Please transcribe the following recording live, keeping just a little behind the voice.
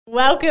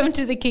Welcome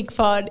to the Kick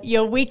Pod,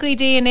 your weekly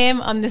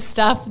D&M on the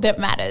stuff that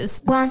matters.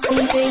 1, 2,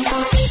 3, 4.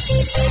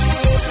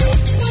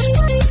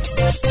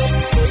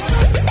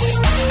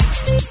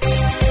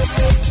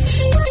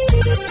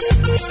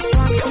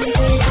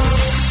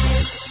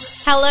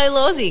 Hello,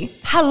 Lawsy.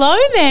 Hello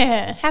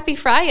there. Happy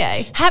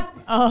Friday.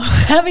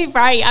 Happy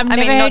Friday. I've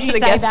never heard not you to the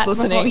say guests that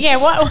listening. before. Yeah,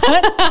 what?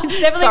 It's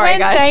definitely Sorry,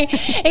 Wednesday.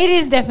 guys. It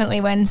is definitely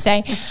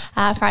Wednesday.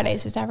 Friday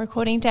is just our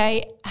recording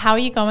day. How are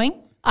you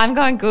going? I'm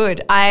going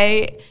good.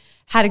 I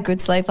had a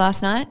good sleep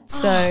last night.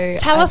 So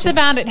Tell us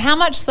about it. How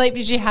much sleep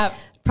did you have?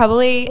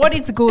 Probably. What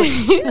is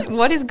good?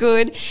 What is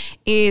good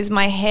is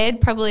my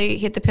head probably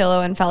hit the pillow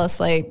and fell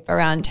asleep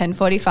around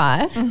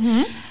 10:45.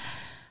 Mm-hmm.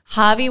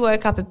 Harvey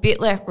woke up a bit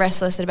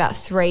restless at about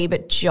 3,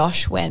 but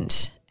Josh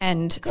went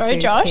and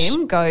soothed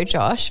him. Go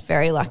Josh.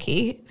 Very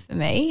lucky for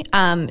me.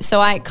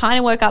 So I kind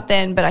of woke up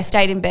then, but I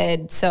stayed in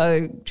bed,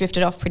 so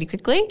drifted off pretty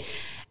quickly.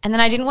 And then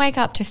I didn't wake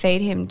up to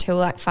feed him till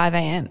like 5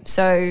 a.m.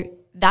 So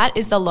that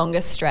is the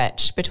longest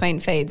stretch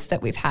between feeds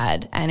that we've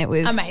had, and it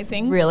was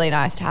amazing. Really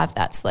nice to have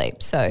that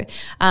sleep. So,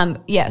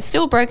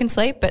 still broken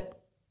sleep, but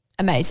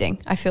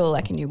amazing. I feel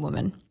like a new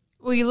woman.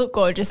 Well, you look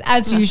gorgeous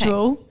as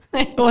usual.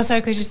 Also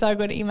because you're so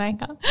good at your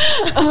makeup.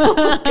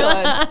 Oh,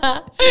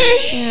 God.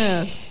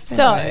 Yes.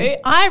 So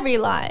I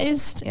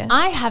realised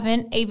I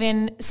haven't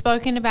even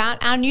spoken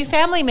about our new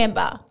family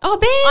member. Oh,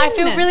 Ben. I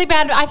feel really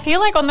bad. I feel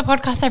like on the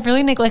podcast I've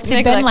really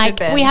neglected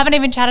Ben. We haven't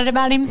even chatted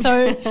about him.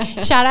 So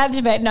shout out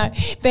to Ben. No,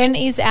 Ben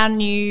is our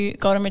new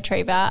Golden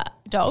Retriever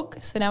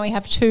dog. So now we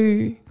have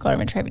 2 Golden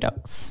Retriever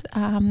dogs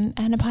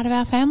and a part of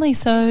our family.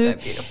 So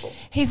beautiful.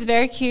 He's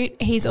very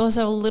cute. He's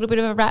also a little bit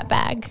of a rat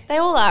bag. They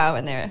all are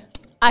when they're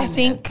I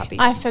think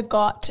I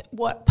forgot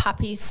what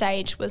puppy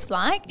stage was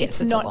like.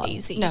 Yes, it's not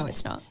easy. No,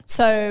 it's not.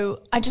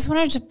 So I just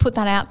wanted to put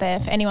that out there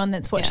for anyone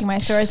that's watching my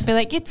stories and be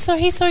like, he's so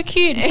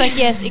cute. It's like,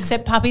 yes,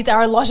 except puppies are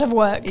a lot of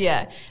work.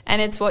 Yeah.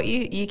 And it's what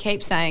you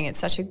keep saying. It's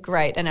such a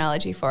great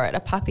analogy for it. A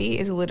puppy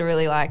is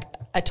literally like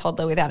a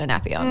toddler without a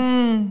nappy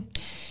on.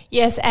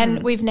 Yes,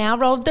 and we've now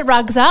rolled the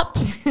rugs up.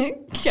 Okay.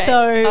 So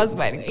I was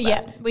waiting for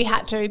that. Yeah, we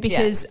had to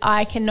because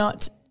I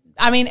cannot –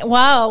 I mean,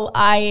 well,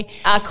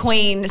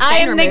 queen stain I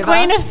am remover. the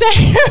queen of stain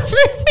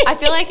removing. I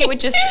feel like it would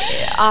just,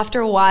 after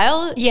a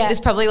while, Yeah.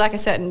 there's probably like a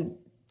certain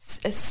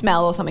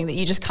smell or something that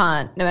you just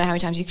can't, no matter how many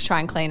times you try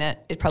and clean it,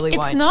 it probably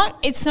won't.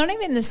 It's not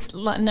even this,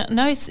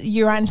 no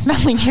urine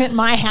smelling at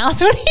my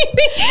house. What do you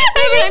think?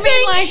 I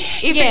mean,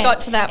 like, if it got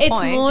to that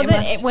point. It's more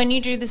that when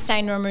you do the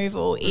stain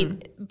removal,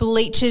 it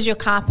bleaches your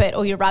carpet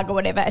or your rug or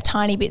whatever a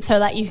tiny bit so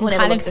that you can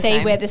kind of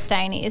see where the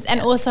stain is. And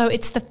also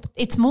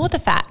it's more the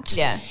fact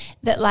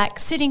that like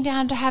sitting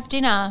down to have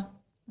dinner,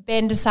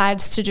 Ben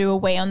decides to do a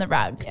wee on the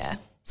rug. Yeah.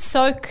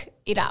 Soak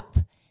it up.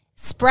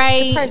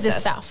 Spray the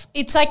stuff.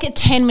 It's like a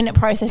 10-minute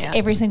process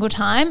every single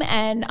time,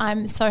 and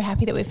I'm so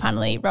happy that we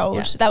finally rolled.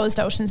 Yeah. That was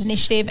Dalton's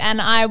initiative,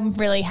 and I'm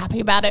really happy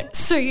about it.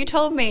 So you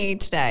told me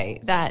today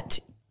that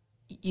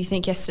you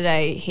think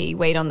yesterday he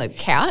weed on the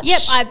couch.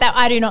 Yep,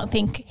 I do not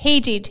think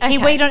he did. Okay.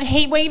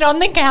 He weed on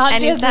the couch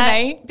and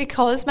yesterday. Is that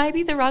because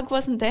maybe the rug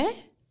wasn't there?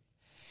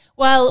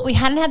 Well, we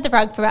hadn't had the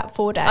rug for about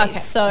 4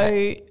 days,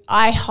 so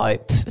I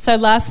hope. So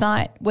last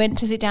night went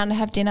to sit down to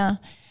have dinner,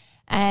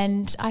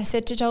 and I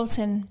said to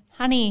Dalton,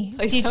 honey,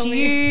 did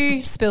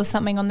you spill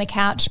something on the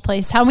couch?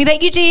 Please tell me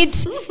that you did.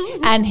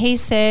 And he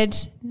said,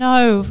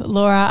 no,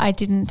 Laura, I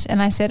didn't.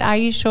 And I said, are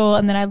you sure?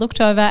 And then I looked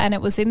over and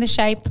it was in the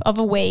shape of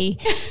a wee.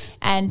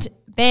 And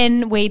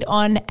Ben weed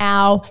on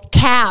our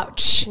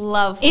couch.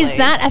 Lovely. Is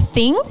that a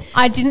thing?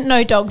 I didn't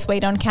know dogs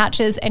weed on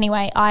couches.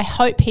 Anyway, I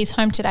hope he's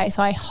home today,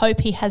 so I hope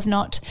he has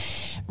not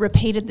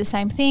repeated the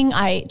same thing.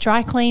 I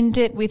dry cleaned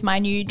it with my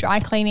new dry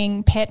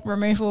cleaning pet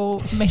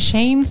removal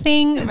machine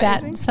thing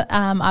that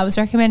I was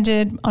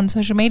recommended on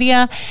social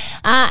media,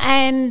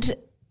 and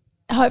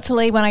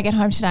hopefully when I get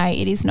home today,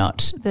 it is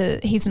not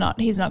he's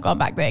not gone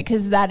back there,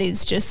 because that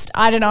is just,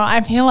 I don't know,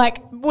 I feel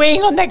like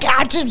weeing on the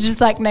couch is just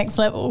like next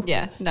level.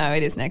 Yeah, no,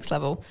 it is next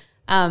level.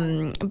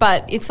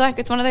 But it's like,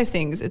 it's one of those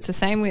things. It's the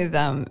same with,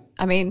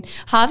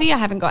 Harvey, I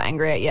haven't got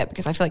angry at yet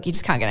because I feel like you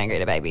just can't get angry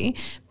at a baby.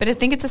 But I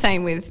think it's the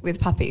same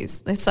with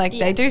puppies. It's like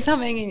they do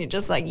something and you're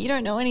just like, you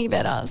don't know any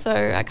better. So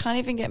I can't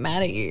even get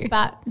mad at you.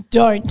 But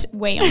don't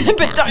wee on the couch.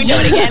 But don't do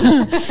it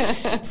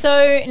again.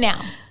 So now,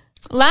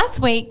 last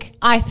week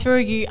I threw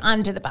you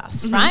under the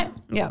bus, right?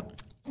 Yeah.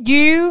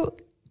 You,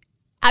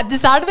 at the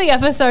start of the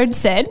episode,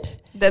 said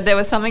that there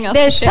was something else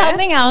There's to share?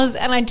 something else,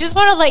 and I just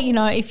want to let you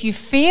know, if you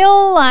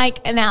feel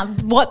like, now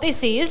what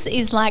this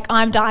is like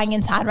I'm dying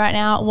inside right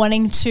now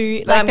wanting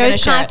to, like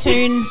those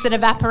cartoons that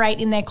evaporate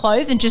in their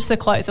clothes and just the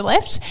clothes are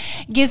left,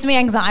 gives me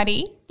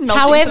anxiety.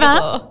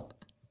 However,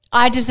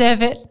 I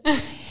deserve it.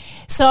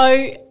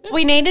 So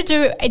We need to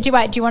do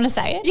you want to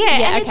say it?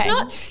 Yeah, and it's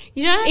not,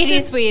 you don't have It to,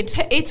 is weird.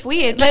 It's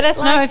weird. Let but,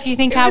 us know if you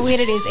think how weird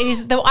it is. It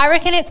is. I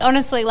reckon it's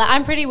honestly, like,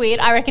 I'm pretty weird.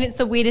 I reckon it's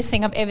the weirdest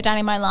thing I've ever done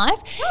in my life.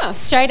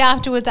 Straight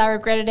afterwards, I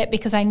regretted it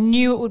because I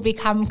knew it would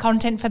become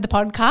content for the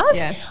podcast.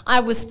 Yeah. I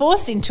was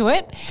forced into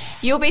it.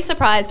 You'll be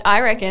surprised.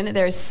 I reckon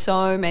there are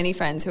so many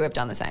friends who have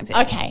done the same thing.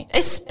 Okay.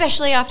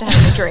 Especially after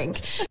having a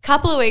drink. A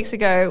couple of weeks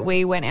ago,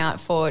 we went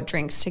out for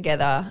drinks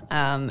together,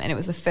 and it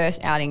was the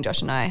first outing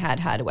Josh and I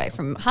had away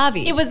from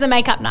Harvey. It was the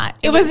makeup night.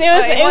 It was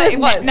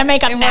the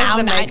makeup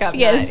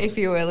night, if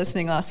you were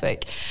listening last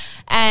week.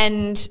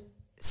 And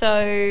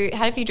so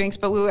had a few drinks,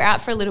 but we were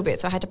out for a little bit,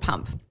 so I had to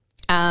pump.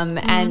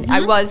 And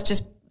I was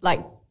just like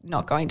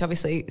not going to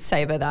obviously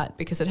savour that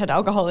because it had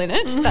alcohol in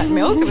it, that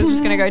milk. It was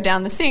just going to go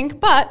down the sink.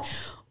 But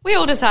we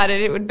all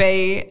decided it would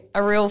be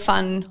a real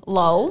fun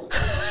lull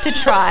to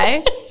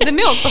try the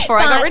milk before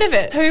I got rid of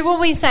it. Who were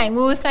we saying?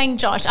 We were saying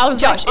Josh. I was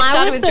Josh. Like, It I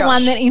started was with the Josh.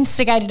 one that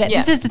instigated it. Yeah.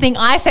 This is the thing.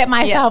 I set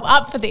myself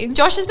up for this.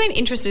 Josh has been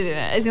interested in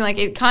it, as in like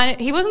it kind of,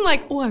 he wasn't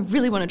like, oh, I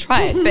really want to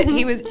try it, but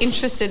he was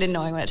interested in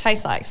knowing what it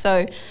tastes like.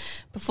 So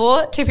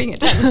before tipping it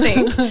down the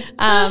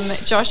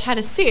sink, Josh had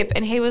a sip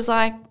and he was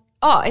like,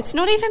 oh, it's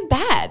not even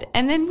bad.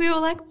 And then we were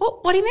like,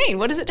 what do you mean?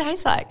 What does it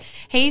taste like?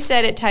 He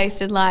said it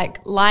tasted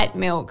like light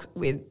milk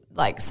with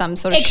like some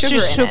sort of Extra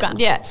sugar in it.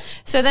 Yeah.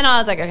 So then I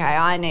was like, okay,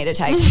 I need to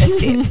take a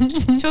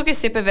sip. Took a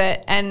sip of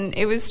it and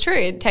it was true.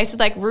 It tasted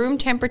like room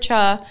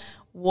temperature,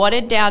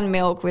 watered down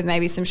milk with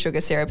maybe some sugar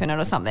syrup in it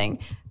or something.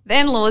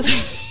 Then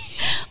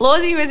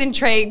Lawsy was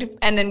intrigued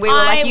and then we were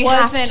like, you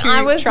have to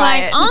I was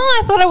try like, it.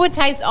 I thought I would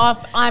taste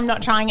off. I'm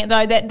not trying it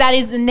though. That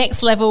is the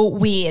next level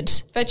weird.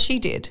 But she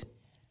did.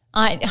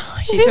 Is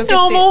She this took a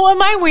normal?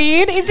 Am I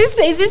weird? Is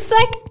this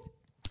like,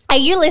 are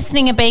you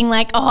listening and being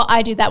like, oh,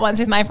 I did that once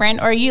with my friend?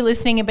 Or are you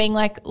listening and being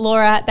like,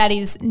 Laura, that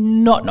is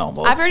not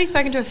normal? I've already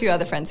spoken to a few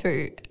other friends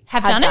who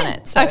have done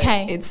it. So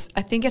okay.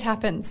 I think it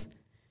happens.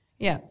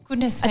 Yeah.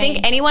 Goodness I me.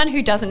 think anyone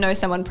who doesn't know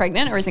someone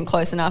pregnant or isn't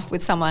close enough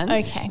with someone,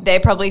 Okay.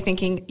 they're probably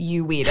thinking,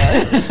 you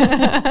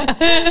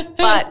weirdo.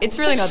 But it's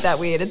really not that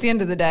weird. At the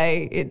end of the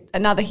day,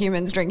 another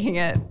human's drinking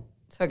it,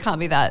 so it can't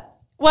be that.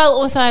 Well,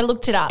 also I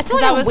looked it up. It's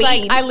not I a was weed.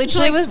 like, I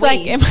literally It's was like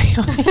like,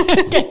 sweet.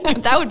 am I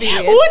That would be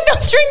weird. I would not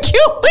drink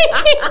your weed.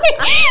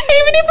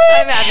 Even if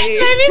I'm happy.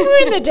 maybe if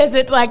we're in the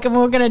desert, like, and we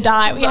we're gonna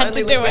die, we the had to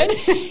only do liquid.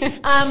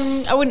 it.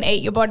 I wouldn't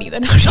eat your body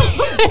then. God.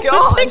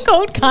 What's it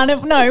called?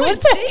 Carnival? No,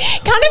 what's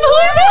it?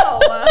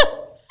 Cannibalism.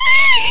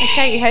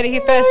 Okay, you heard it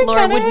here first.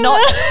 Laura would not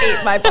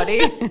eat my body.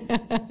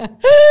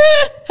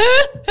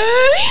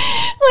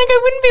 Like, I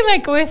wouldn't be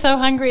like, we're so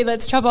hungry,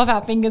 let's chop off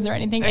our fingers or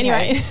anything. Okay.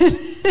 Anyway, this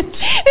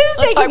is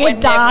hope taking we're a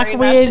dark, never in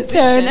that weird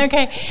position. turn.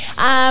 Okay.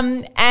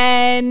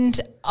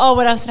 And,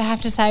 what else did I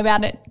have to say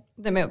about it?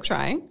 The milk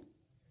trying.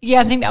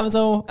 Yeah, I think that was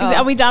all.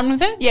 Are we done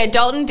with it? Yeah,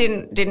 Dalton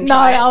didn't No,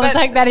 try it. I was but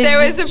like, that is there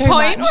was just a too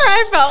point much. where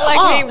I felt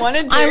like he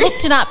wanted to. I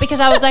looked it up because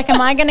I was like, am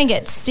I going to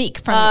get sick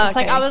from this?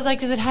 Like, okay. I was like,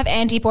 does it have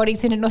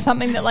antibodies in it or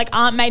something that like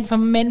aren't made for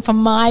men for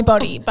my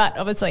body? But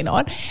obviously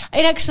not.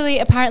 It actually,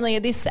 apparently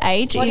at this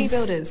age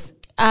Bodybuilders.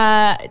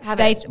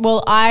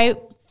 Well, I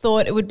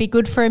thought it would be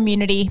good for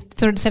immunity,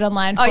 sort of said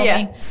online for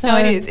me. So No,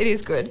 it is. It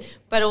is good.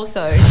 But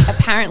also,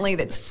 apparently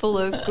that's full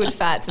of good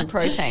fats and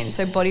protein.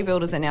 So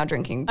bodybuilders are now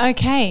drinking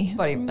Okay.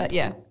 but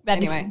yeah. That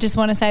anyway. is, just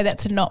want to say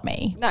that's not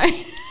me. No. Okay.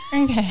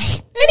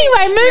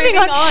 Anyway, moving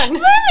on.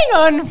 Moving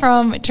on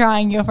from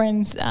trying your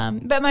friend's,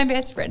 but my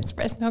best friend's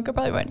breast milk. I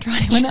probably won't try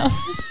anyone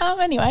else's.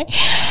 Anyway,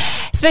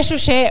 special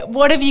share.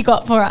 What have you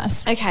got for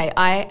us? Okay,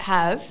 I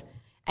have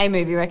a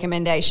movie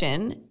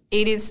recommendation.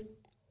 It is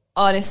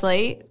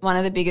honestly one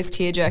of the biggest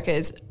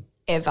tearjerkers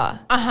ever.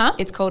 Uh-huh.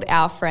 It's called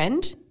Our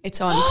Friend. It's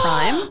on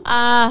Prime.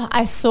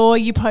 I saw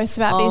you post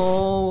about this.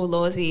 Oh,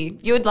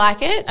 Lawsy. You would like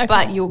it,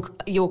 but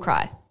you'll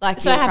cry. Like,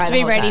 So you'll I have cry to the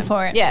be whole ready time.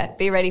 for it. Yeah,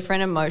 be ready for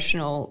an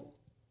emotional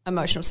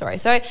story.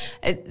 So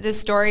the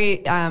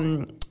story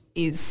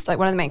is like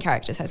one of the main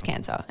characters has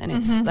cancer and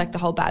it's like the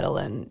whole battle.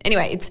 And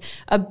anyway, it's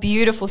a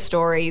beautiful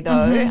story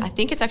though. I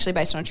think it's actually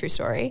based on a true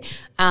story.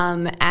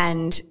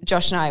 And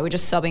Josh and I were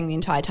just sobbing the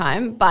entire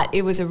time, but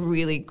it was a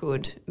really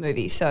good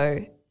movie.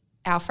 So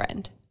Our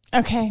Friend,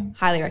 Okay.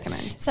 highly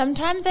recommend.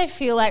 Sometimes I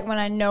feel like when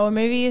I know a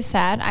movie is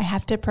sad, I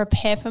have to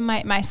prepare for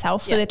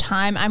myself for the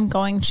time I'm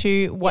going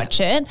to watch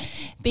it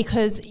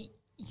because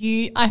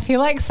I feel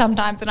like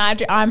sometimes, and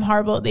I'm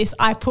horrible at this,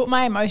 I put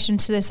my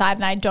emotions to the side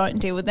and I don't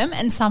deal with them.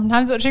 And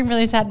sometimes watching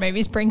really sad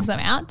movies brings them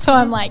out. So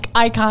I'm like,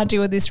 I can't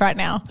deal with this right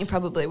now. You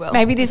probably will.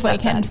 Maybe this It's that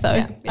weekend sad. though.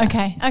 Yeah,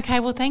 yeah. Okay.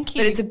 Well, thank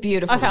you. But it's a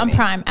beautiful Okay, on movie.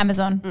 Prime,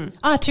 Amazon.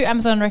 2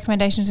 Amazon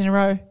recommendations in a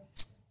row.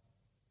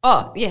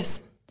 Oh,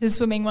 yes. The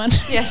swimming one.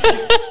 Yes.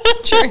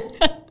 True.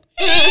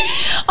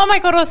 Oh my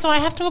God, also I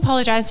have to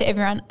apologise to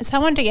everyone.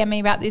 Someone DM'd me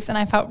about this and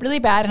I felt really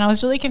bad and I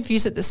was really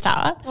confused at the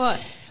start.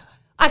 What?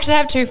 Actually, I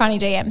have 2 funny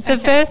DMs. The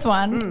first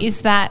one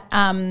is that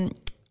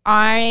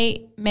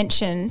I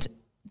mentioned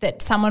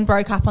that someone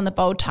broke up on the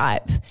Bold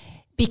Type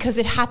because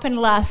it happened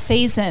last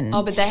season.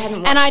 Oh, but they hadn't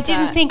watched and I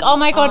didn't think, oh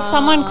my God,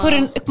 someone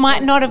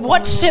might not have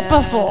watched it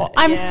before.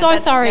 I'm so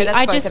sorry. No,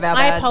 I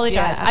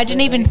apologize. Yeah, I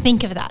didn't even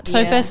think of that.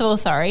 So first of all,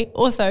 sorry.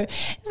 Also,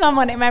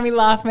 someone, it made me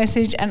laugh,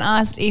 message and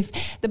asked if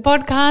the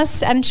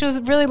podcast, and she was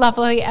really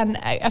lovely and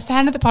a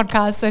fan of the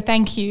podcast, so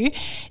thank you.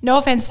 No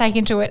offense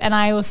taken to it, and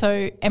I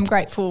also am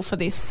grateful for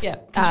this. Yeah,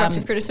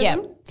 constructive criticism. Yeah.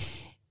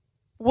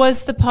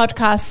 Was the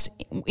podcast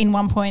in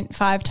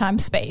 1.5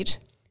 times speed?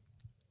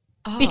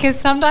 Oh. Because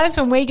sometimes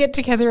when we get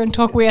together and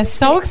talk, we are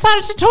so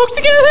excited to talk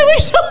together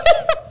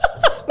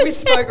that we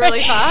spoke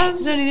really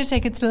fast. Don't need to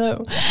take it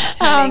slow.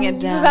 Turning it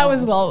down. So that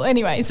was lol.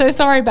 Anyway, so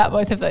sorry about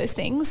both of those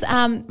things.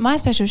 My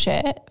special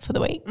share for the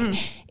week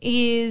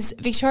is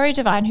Victoria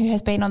Devine, who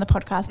has been on the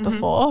podcast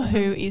before,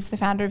 who is the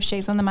founder of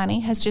She's on the Money,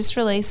 has just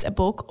released a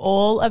book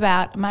all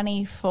about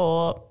money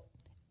for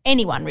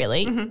anyone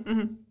really.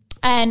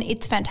 And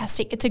it's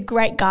fantastic. It's a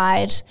great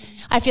guide.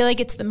 I feel like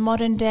it's the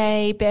modern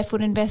day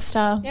barefoot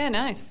investor. Yeah,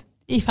 nice.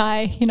 If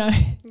I,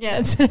 Yeah.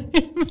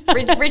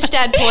 Rich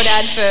dad, poor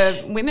dad for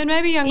women,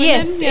 maybe young women.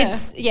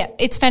 Yes,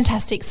 it's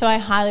fantastic. So I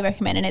highly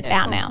recommend, and it's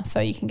out now, so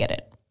you can get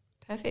it.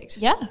 Perfect.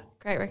 Yeah.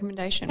 Great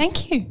recommendation.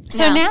 Thank you.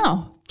 So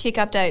now. Kick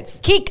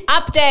updates.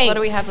 What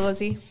do we have,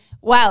 Lizzie?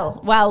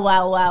 Well.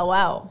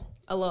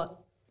 A lot.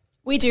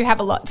 We do have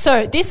a lot.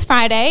 So this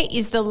Friday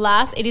is the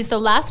last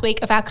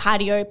week of our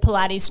Cardio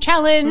Pilates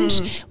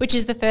Challenge, which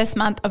is the first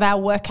month of our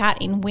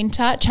Workout in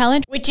Winter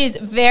Challenge, which is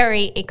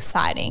very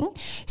exciting.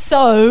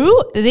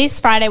 So this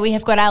Friday we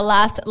have got our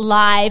last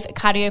live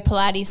Cardio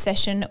Pilates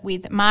session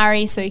with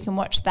Mari, so you can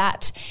watch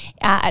that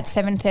at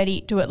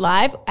 7:30, do it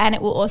live, and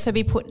it will also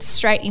be put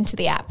straight into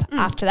the app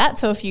after that.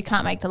 So if you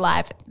can't make the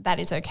live,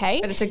 that is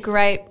okay. But it's a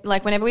great,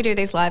 whenever we do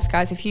these lives,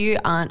 guys, if you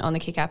aren't on the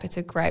Kick app, it's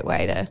a great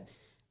way to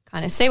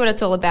kind of see what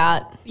it's all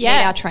about, meet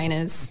our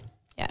trainers.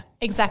 Yeah.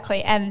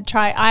 Exactly. And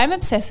I'm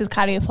obsessed with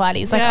Cardio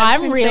Pilates.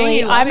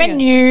 I'm a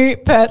new,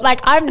 but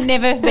I've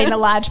never been a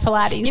large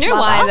Pilates You know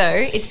why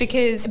though? It's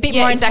because, a bit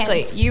more exactly.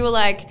 intense. You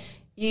were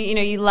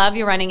you love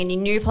your running and you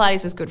knew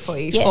Pilates was good for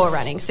you for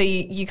running. So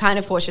you kind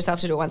of force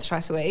yourself to do it once or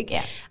twice a week.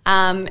 Yeah.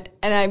 And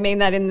I mean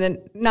that in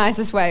the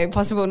nicest way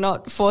possible,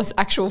 not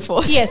actual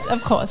force. Yes,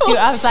 of course.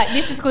 I was like,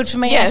 this is good for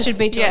me. I should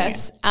be doing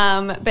it.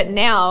 But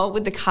now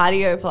with the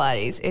Cardio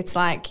Pilates, it's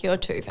like your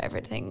two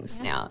favorite things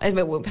now.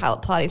 Well,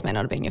 Pilates may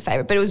not have been your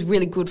favorite, but it was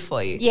really good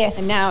for you. Yes.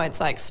 And now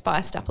it's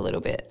spiced up a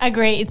little bit.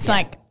 Agree. It's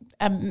like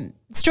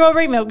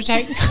strawberry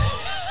milkshake.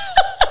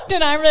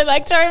 And I really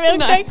like strawberry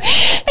milkshakes.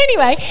 Nice.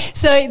 Anyway,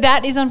 so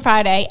that is on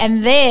Friday.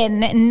 And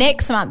then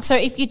next month, so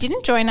if you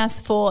didn't join us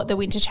for the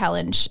Winter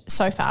Challenge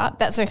so far,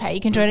 that's okay.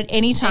 You can join at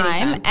any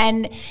time.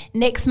 And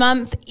next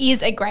month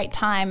is a great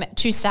time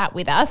to start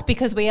with us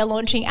because we are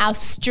launching our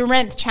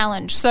Strength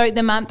Challenge. So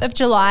the month of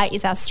July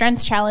is our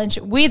Strength Challenge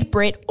with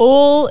Brit.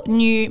 All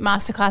new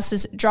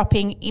masterclasses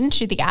dropping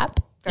into the app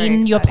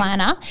your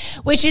planner,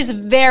 which is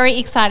very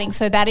exciting.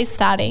 So that is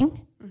starting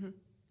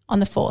on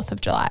the 4th of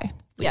July.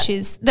 Which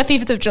is the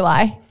 5th of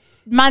July,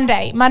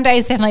 Monday. Monday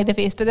is definitely the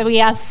 5th, but we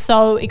are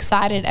so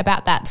excited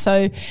about that.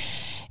 So,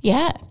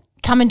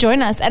 come and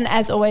join us. And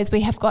as always,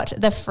 we have got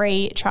the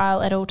free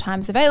trial at all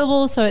times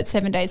available. So it's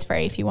 7 days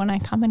free if you want to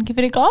come and give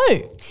it a go.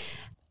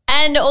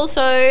 And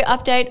also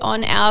update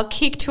on our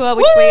Kick Tour,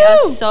 which we are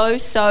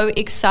so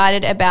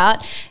excited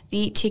about.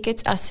 The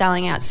tickets are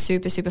selling out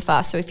super, super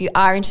fast. So if you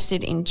are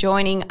interested in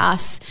joining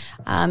us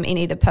in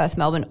either Perth,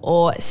 Melbourne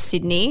or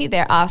Sydney,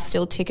 there are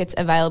still tickets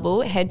available.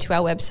 Head to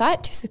our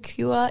website to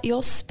secure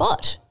your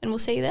spot and we'll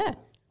see you there.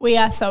 We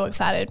are so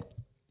excited.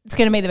 It's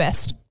going to be the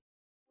best.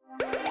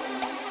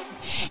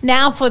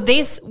 Now for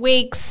this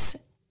week's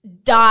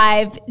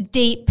dive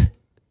deep.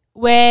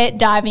 We're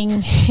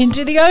diving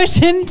into the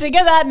ocean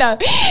together. No.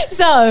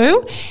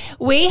 So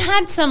we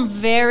had some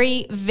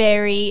very,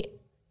 very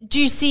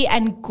juicy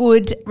and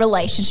good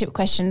relationship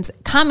questions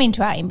come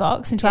into our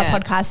inbox, into our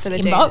podcast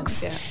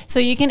inbox. DMs, So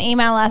you can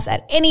email us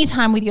at any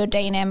time with your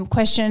D&M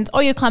questions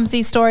or your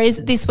clumsy stories.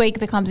 This week,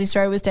 the clumsy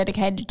story was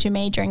dedicated to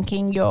me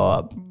drinking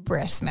your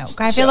breast milk.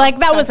 I feel like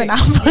that was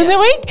enough for the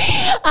week.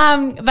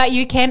 But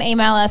you can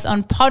email us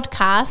on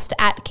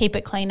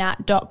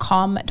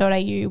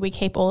podcast@keepitcleaner.com.au. We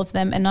keep all of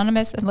them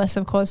anonymous unless,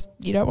 of course,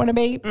 you don't want to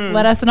be.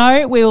 Let us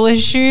know. We will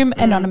assume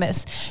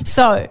anonymous.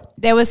 So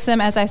there was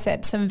as I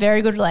said, some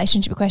very good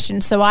relationship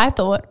questions. So I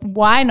thought,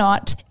 why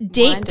not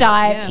deep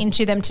dive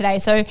into them today?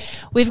 So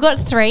we've got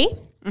 3.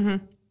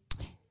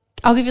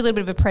 I'll give you a little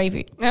bit of a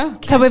preview.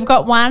 Okay. So we've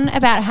got one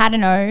about how to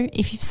know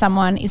if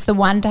someone is the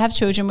one to have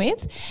children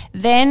with.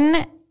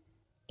 Then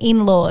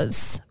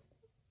in-laws,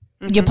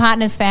 your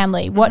partner's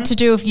family, what to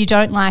do if you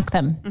don't like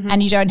them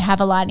and you don't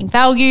have aligning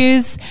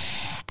values.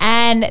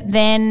 And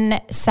then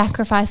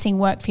sacrificing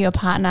work for your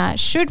partner.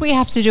 Should we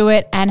have to do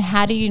it? And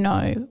how do you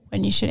know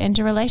when you should end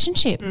a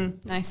relationship?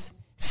 Nice.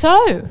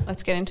 So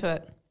let's get into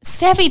it.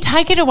 Steffi,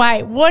 take it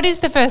away. What is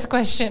the first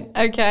question?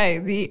 Okay,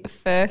 the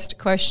first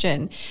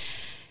question.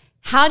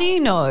 How do you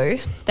know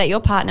that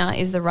your partner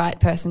is the right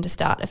person to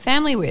start a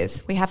family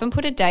with? We haven't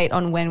put a date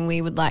on when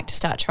we would like to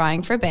start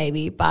trying for a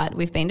baby, but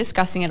we've been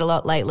discussing it a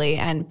lot lately,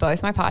 and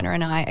both my partner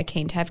and I are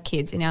keen to have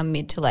kids in our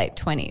mid to late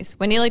 20s.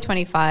 We're nearly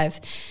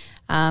 25.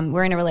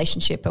 We're in a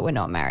relationship, but we're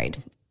not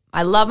married.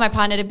 I love my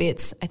partner to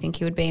bits. I think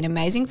he would be an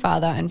amazing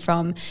father. And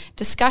from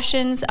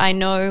discussions, I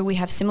know we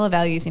have similar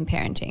values in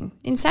parenting.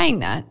 In saying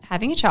that,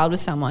 having a child with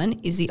someone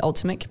is the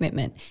ultimate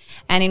commitment.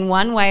 And in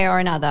one way or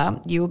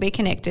another, you will be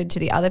connected to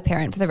the other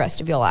parent for the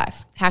rest of your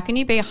life. How can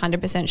you be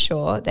 100%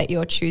 sure that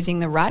you're choosing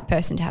the right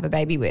person to have a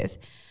baby with?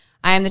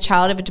 I am the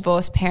child of a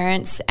divorced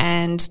parents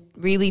and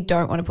really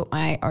don't want to put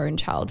my own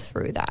child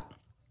through that.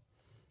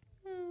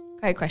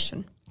 Great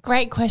question.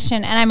 Great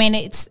question. And I mean,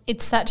 it's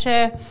such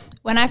a,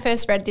 when I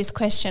first read this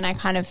question, I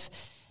kind of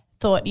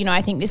thought,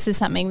 I think this is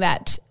something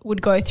that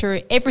would go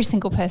through every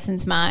single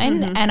person's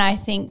mind. Mm-hmm. And I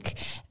think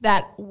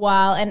that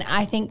and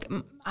I think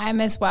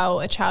I'm as well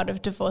a child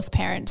of divorced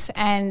parents.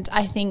 And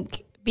I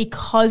think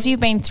because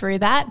you've been through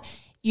that,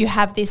 you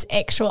have this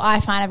extra, I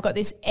find I've got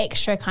this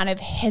extra kind of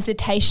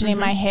hesitation in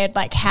my head,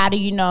 like how do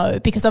you know?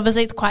 Because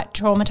obviously it's quite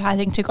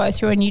traumatizing to go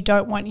through and you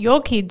don't want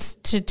your kids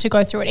to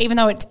go through it, even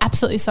though it's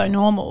absolutely so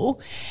normal.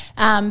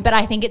 But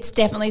I think it's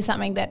definitely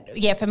something that,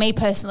 for me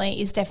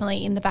personally is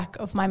definitely in the back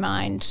of my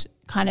mind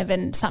kind of,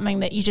 and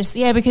something that you just,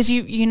 because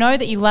you know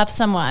that you love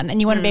someone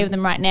and you want to be with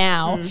them right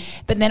now.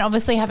 But then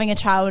obviously having a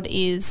child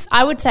is,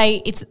 I would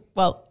say it's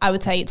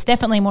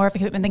definitely more of a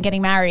commitment than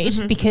getting married,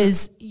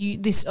 because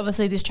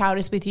this child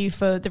is with you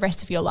for the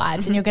rest of your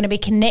lives and you're going to be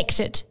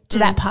connected to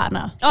that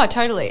partner. Oh,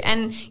 totally.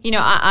 And,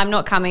 I'm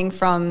not coming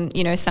from,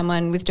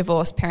 someone with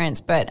divorced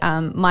parents, but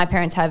my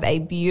parents have a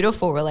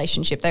beautiful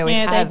relationship. They always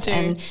have,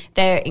 and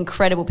they're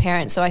incredible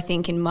parents. So I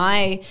think in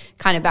my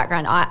kind of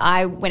background,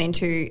 I went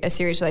into a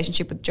serious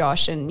relationship with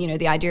Josh and,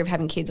 the idea of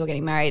having kids or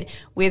getting married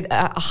with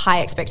a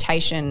high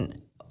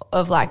expectation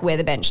of like where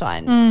the bench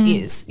line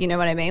is. You know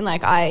what I mean?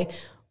 Like I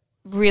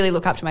really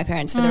look up to my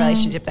parents for the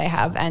relationship they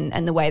have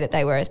and the way that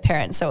they were as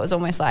parents. So it was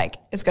almost like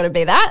it's got to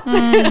be that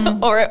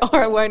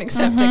or I won't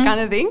accept it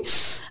kind of thing.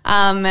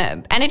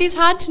 And it is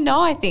hard to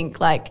know, I think,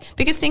 like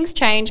because things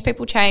change,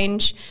 people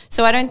change.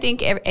 So I don't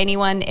think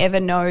anyone ever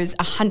knows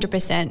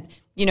 100%,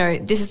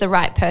 this is the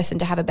right person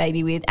to have a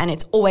baby with and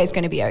it's always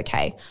going to be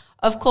okay.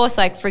 Of course,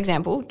 like for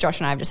example, Josh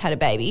and I have just had a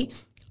baby.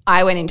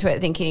 I went into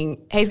it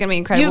thinking he's going to be an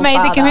incredible father.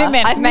 You've made the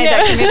commitment. I've made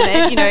that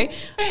commitment,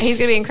 he's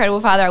going to be an incredible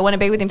father. I want to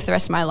be with him for the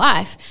rest of my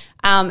life.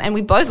 And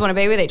we both want to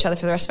be with each other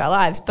for the rest of our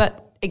lives.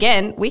 But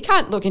again, we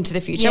can't look into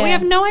the future. Yeah. We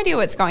have no idea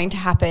what's going to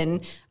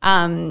happen.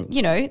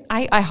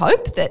 I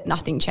hope that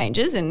nothing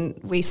changes and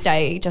we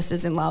stay just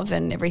as in love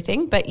and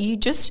everything. But you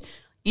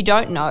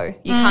don't know.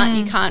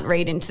 You can't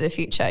read into the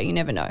future. You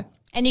never know.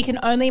 And you can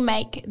only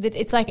make that.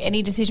 It's like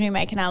any decision we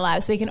make in our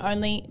lives. We can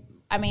only.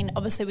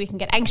 Obviously we can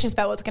get anxious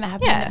about what's going to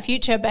happen in the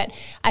future, but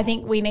I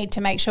think we need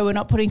to make sure we're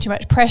not putting too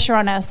much pressure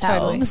on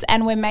ourselves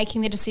and we're making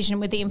the decision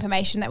with the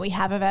information that we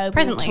have available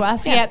presently to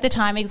us at the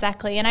time.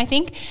 Exactly. And I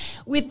think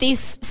with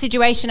this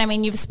situation,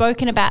 you've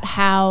spoken about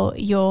how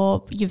he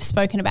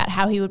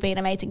would be an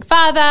amazing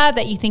father,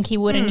 that you think he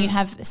would, and you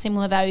have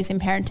similar values in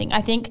parenting.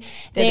 I think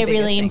they're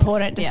really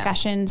important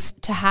discussions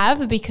to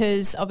have,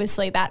 because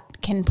obviously that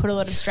can put a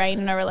lot of strain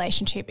in a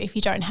relationship if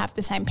you don't have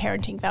the same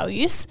parenting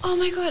values. Oh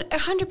my God,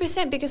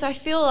 100%, because I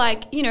feel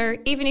like,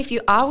 even if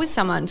you are with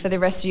someone for the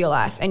rest of your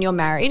life and you're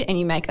married and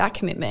you make that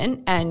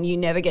commitment and you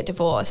never get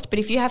divorced, but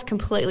if you have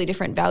completely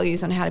different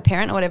values on how to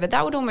parent or whatever,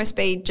 that would almost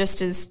be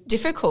just as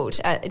difficult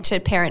to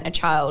parent a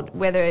child,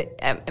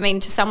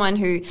 to someone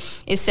who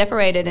is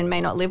separated and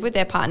may not live with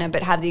their partner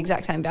but have the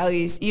exact same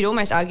values, you'd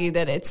almost argue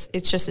that it's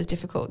just as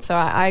difficult. So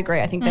I agree.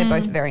 I think they're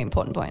both very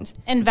important points.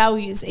 And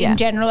values in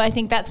general, I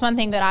think that's one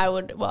thing that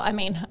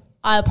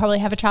I'll probably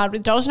have a child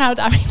with Dalton.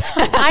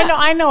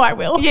 I know I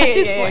will.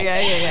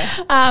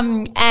 Yeah.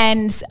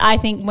 And I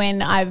think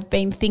when I've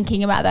been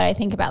thinking about that, I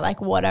think about like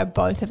what are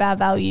both of our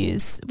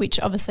values, which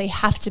obviously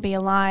have to be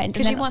aligned.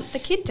 Because you want the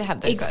kid to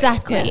have those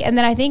exactly. values. Yeah. And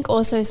then I think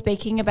also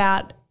speaking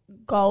about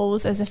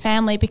goals as a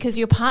family, because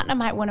your partner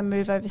might want to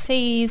move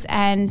overseas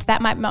and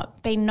that might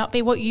not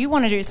be what you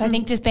want to do. So I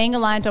think just being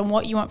aligned on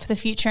what you want for the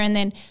future, and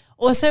then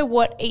also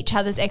what each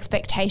other's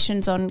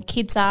expectations on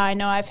kids are. I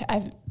know I've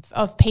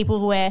of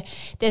people where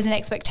there's an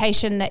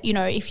expectation that,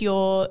 if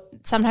you're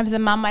sometimes the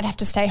mum might have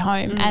to stay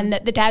home and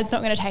that the dad's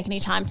not going to take any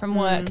time from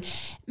work.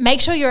 Make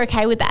sure you're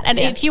okay with that. And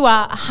if you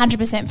are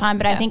 100% fine,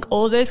 but I think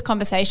all those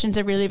conversations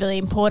are really, really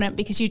important,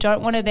 because you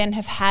don't want to then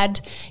have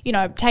had,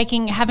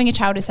 having a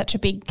child is such a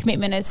big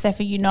commitment, as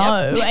Steffi,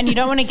 and you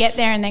don't want to get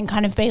there and then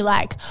kind of be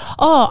like,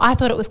 oh, I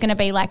thought it was going to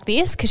be like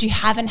this, because you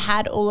haven't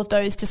had all of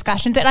those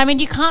discussions.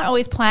 And you can't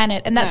always plan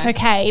it, and that's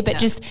okay, but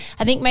just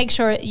I think make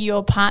sure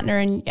your partner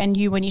and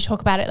you, when you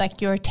talk about it,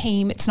 like you're a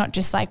team, it's not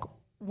just like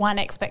one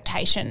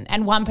expectation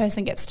and one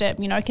person gets to,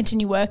 you know,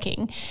 continue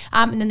working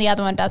and then the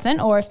other one doesn't,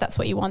 or if that's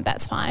what you want,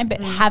 that's fine,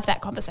 but have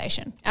that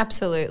conversation.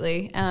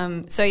 Absolutely.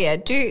 So yeah,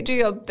 do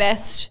your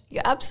best,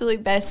 your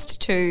absolute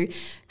best to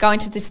go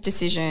into this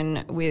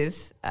decision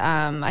with,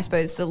 I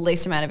suppose, the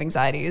least amount of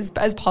anxiety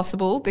as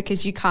possible,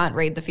 because you can't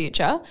read the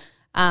future,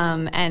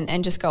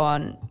 and just go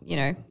on, you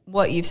know,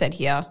 what you've said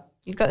here.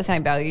 You've got the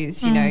same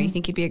values, you know, you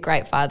think he'd be a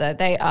great father.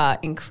 They are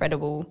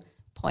incredible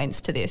points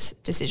to this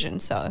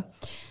decision. So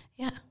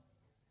yeah.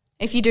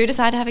 If you do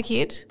decide to have a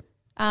kid,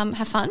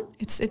 have fun.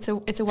 It's a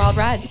wild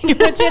ride.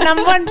 What's your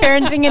number one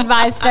parenting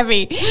advice,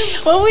 Debbie?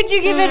 What would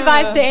you give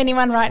advice to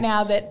anyone right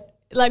now that,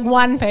 like,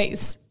 one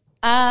piece?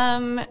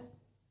 I've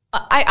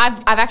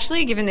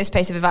actually given this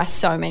piece of advice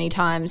so many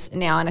times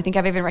now, and I think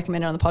I've even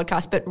recommended it on the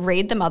podcast, but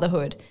read The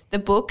Motherhood. The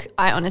book,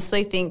 I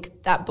honestly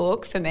think that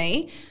book for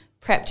me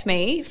prepped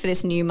me for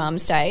this new mum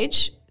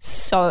stage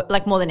so,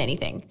 like, more than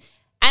anything.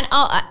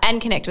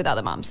 And connect with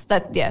other mums.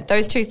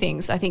 Those two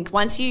things. I think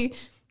once you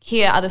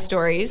hear other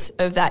stories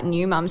of that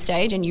new mum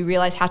stage and you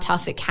realise how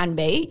tough it can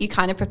be, you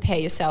kind of prepare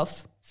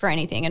yourself for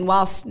anything. And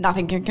whilst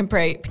nothing can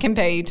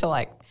compare you to,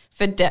 like,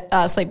 for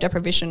sleep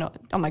deprivation,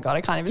 oh my God,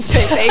 I can't even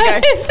speak. There you go.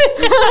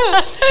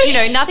 You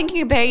know, nothing can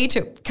compare you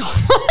to,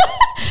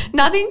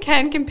 nothing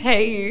can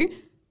compare you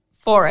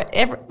for it.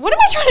 What am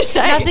I trying to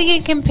say?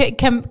 Nothing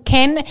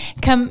can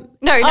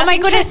no, oh my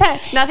goodness,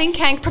 nothing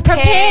can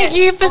prepare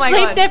you for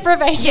sleep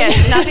deprivation.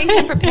 Yes, nothing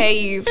can prepare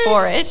you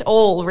for it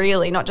all,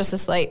 really, not just the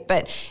sleep,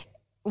 but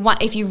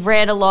if you've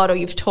read a lot or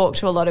you've talked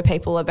to a lot of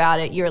people about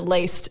it, you're at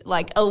least,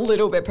 like, a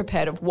little bit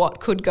prepared of what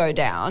could go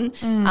down.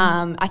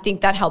 I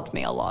think that helped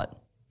me a lot.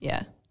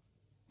 Yeah.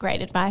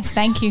 Great advice.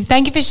 Thank you.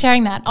 Thank you for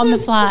sharing that on the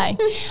fly.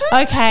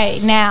 Okay,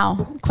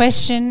 now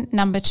question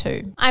number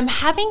 2. I'm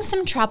having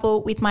some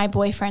trouble with my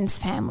boyfriend's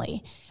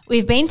family.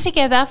 We've been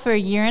together for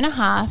 1.5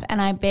 years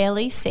and I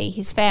barely see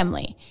his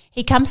family.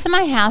 He comes to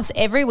my house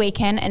every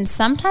weekend and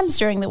sometimes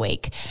during the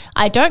week.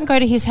 I don't go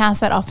to his house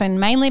that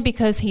often, mainly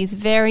because he's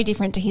very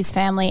different to his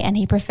family and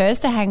he prefers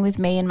to hang with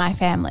me and my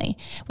family.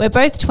 We're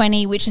both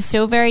 20, which is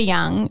still very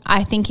young.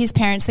 I think his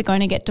parents are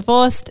going to get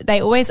divorced.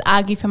 They always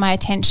argue for my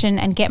attention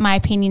and get my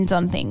opinions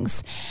on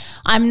things.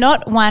 I'm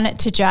not one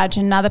to judge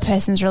another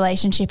person's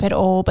relationship at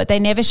all, but they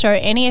never show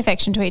any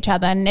affection to each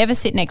other, never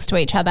sit next to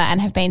each other, and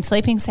have been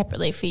sleeping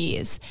separately for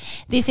years.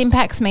 This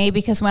impacts me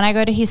because when I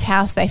go to his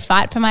house, they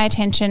fight for my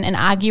attention and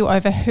argue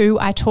over who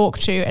I talk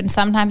to, and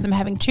sometimes I'm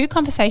having 2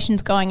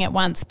 conversations going at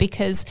once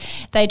because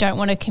they don't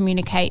want to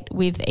communicate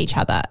with each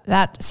other.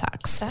 That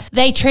sucks.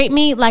 They treat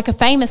me like a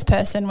famous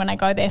person when I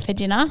go there for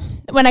dinner.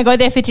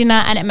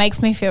 And it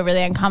makes me feel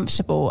really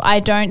uncomfortable. I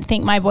don't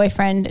think my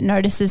boyfriend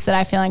notices that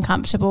I feel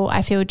uncomfortable.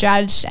 I feel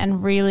judged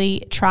and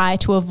really try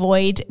to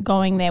avoid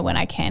going there when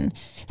I can.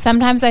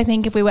 Sometimes I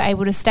think if we were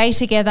able to stay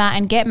together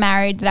and get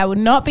married, that I would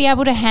not be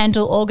able to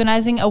handle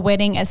organising a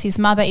wedding, as his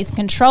mother is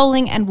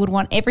controlling and would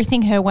want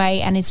everything her way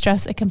and is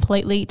just a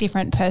completely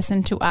different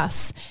person to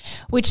us.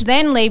 Which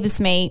then leads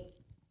me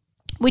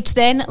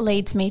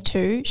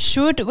to,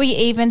 should we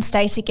even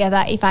stay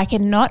together if I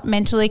cannot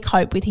mentally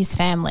cope with his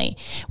family?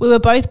 We were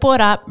both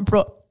brought up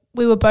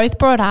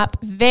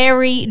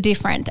very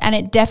different, and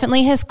it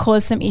definitely has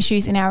caused some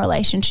issues in our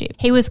relationship.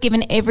 He was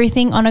given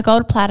everything on a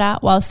gold platter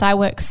whilst I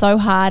worked so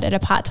hard at a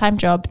part-time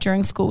job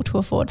during school to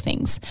afford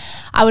things.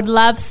 I would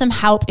love some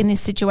help in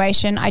this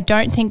situation. I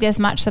don't think there's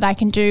much that I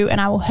can do,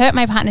 and I will hurt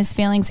my partner's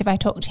feelings if I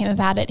talk to him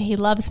about it. He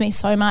loves me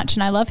so much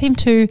and I love him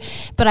too,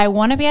 but I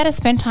want to be able to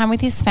spend time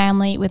with his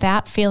family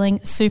without feeling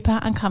super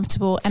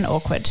uncomfortable and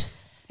awkward.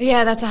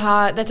 Yeah, that's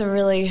a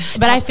really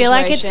But I feel situation.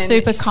 like it's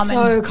super common.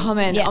 So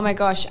common. Yeah. Oh my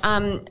gosh.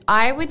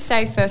 I would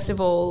say, first of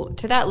all,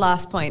 to that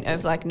last point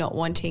of, like, not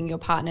wanting your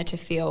partner to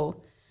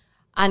feel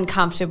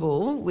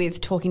uncomfortable with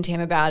talking to him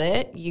about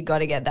it, you got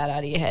to get that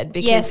out of your head,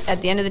 because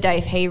at the end of the day,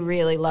 if he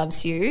really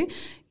loves you,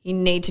 you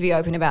need to be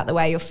open about the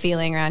way you're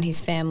feeling around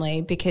his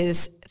family,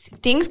 because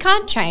things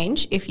can't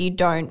change if you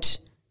don't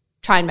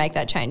try and make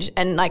that change.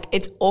 And, like,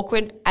 it's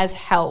awkward as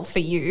hell for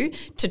you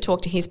to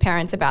talk to his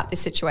parents about this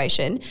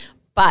situation,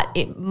 but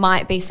it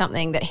might be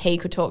something that he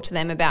could talk to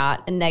them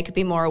about and they could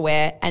be more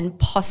aware and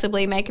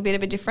possibly make a bit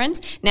of a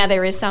difference. Now,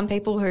 there is some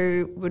people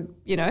who would,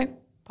 you know,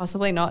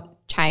 possibly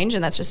not change,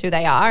 and that's just who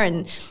they are,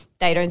 and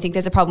they don't think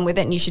there's a problem with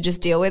it and you should just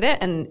deal with it.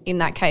 And in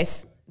that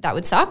case, that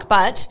would suck,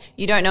 but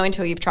you don't know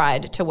until you've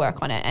tried to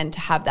work on it and to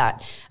have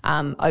that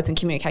open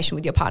communication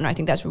with your partner. I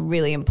think that's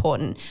really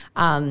important.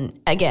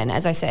 Again,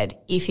 as I said,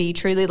 if he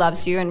truly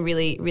loves you and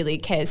really, really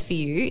cares for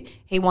you,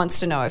 he wants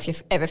to know if you're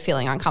ever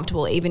feeling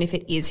uncomfortable, even if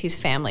it is his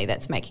family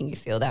that's making you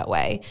feel that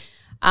way.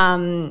 I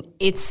don't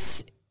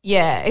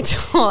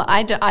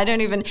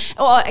even,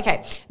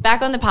 okay,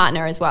 back on the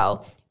partner as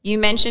well. You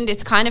mentioned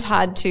it's kind of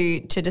hard to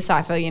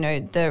decipher, you know,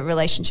 the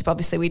relationship.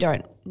 Obviously, we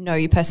don't know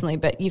you personally,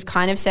 but you've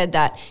kind of said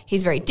that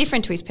he's very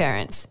different to his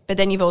parents, but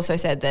then you've also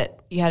said that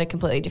you had a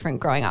completely different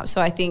growing up.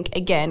 So I think,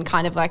 again,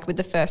 kind of like with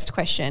the first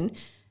question,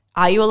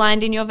 are you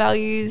aligned in your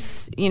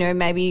values? You know,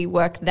 maybe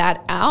work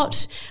that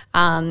out.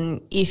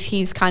 If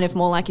he's kind of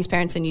more like his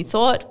parents than you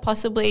thought,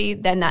 possibly,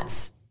 then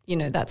that's, you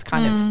know, that's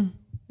kind of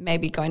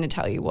maybe going to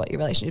tell you what your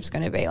relationship's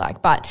going to be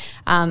like. But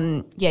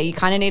you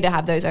kind of need to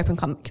have those open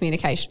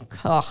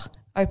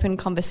open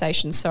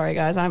conversations. Sorry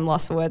guys, I'm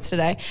lost for words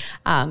today.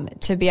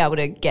 To be able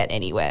to get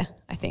anywhere,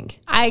 I think.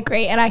 I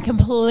agree, and I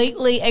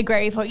completely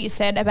agree with what you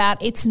said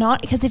about it's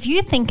not, because if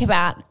you think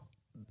about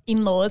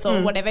in-laws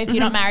or whatever, if you're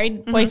not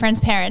married, boyfriend's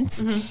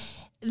parents,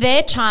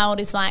 their child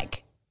is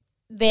like,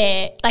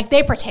 they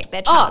protect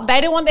their child.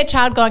 They don't want their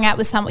child going out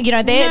with someone,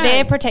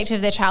 they're protective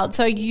of their child.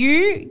 So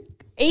you,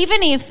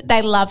 even if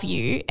they love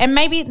you, and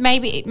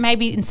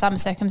maybe in some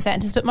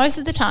circumstances, but most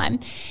of the time,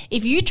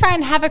 if you try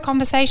and have a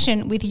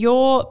conversation with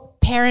your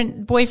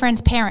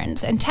boyfriend's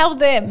parents and tell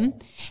them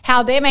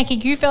how they're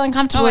making you feel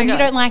uncomfortable and you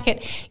don't like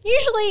it,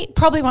 usually it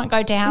probably won't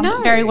go down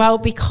very well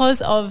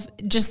because of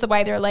just the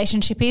way the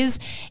relationship is.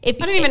 I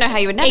don't even know how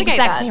you would navigate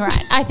that. Exactly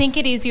right. I think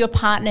it is your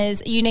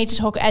partner's, you need to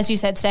talk, as you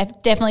said,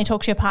 Steph, definitely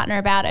talk to your partner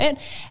about it.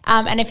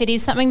 And if it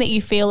is something that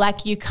you feel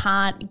like you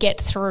can't get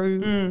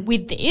through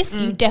with this,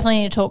 you definitely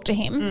need to talk to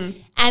him.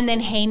 And then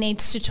he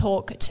needs to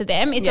talk to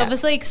them. It's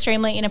obviously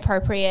extremely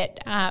inappropriate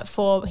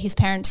for his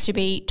parents to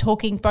be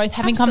talking, both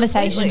having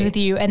conversations with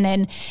you and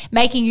then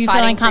making you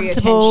feel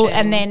uncomfortable.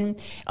 And then,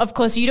 of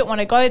course, you don't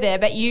want to go there,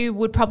 but you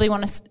would probably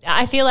want to –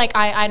 I feel like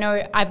I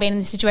know I've been in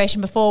this situation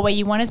before where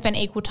you want to spend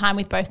equal time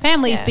with both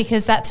families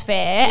because that's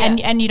fair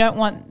and you don't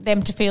want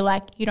them to feel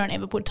like you don't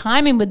ever put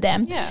time in with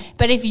them. Yeah.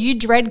 But if you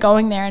dread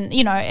going there and,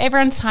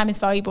 everyone's time is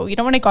valuable, you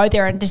don't want to go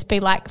there and just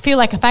be like – feel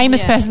like a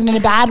famous person in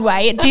a bad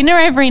way at dinner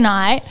every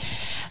night.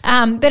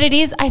 But it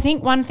is, I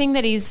think one thing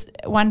that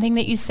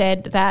you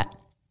said that,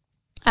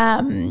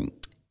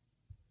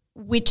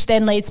 which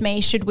then leads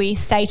me, should we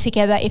stay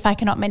together if I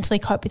cannot mentally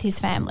cope with his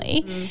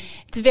family?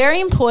 It's very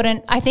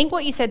important. I think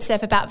what you said,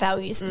 Steph, about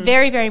values,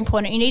 very, very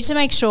important. You need to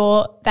make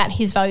sure that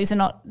his values are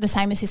not the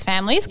same as his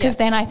family's, because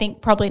then I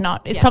think probably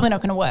not. It's probably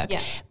not going to work.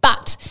 Yeah.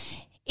 But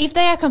if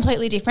they are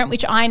completely different,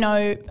 which I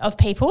know of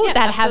people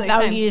that have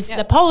values,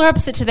 the polar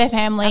opposite to their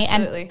family,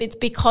 and it's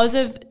because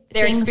of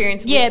their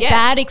experience.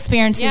 Bad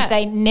experiences.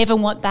 They never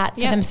want that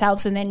for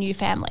themselves and their new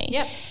family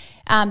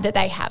that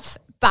they have.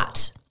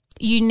 But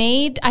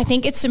I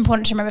think it's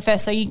important to remember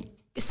first, so you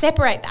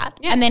separate that.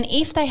 And then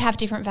if they have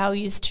different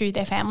values to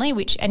their family,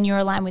 and you're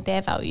aligned with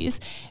their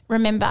values,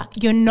 remember,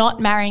 you're not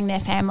marrying their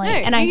family.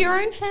 No, you're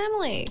your own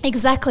family.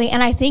 Exactly.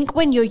 And I think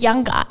when you're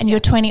younger and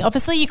you're 20,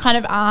 obviously you kind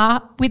of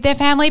are with their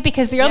family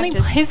because the only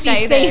place you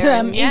see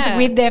them is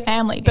with their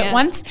family. But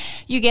once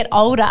you get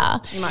older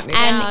you might move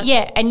out.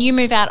 And you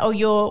move out or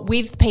you're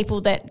with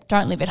people that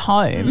don't live at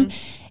home,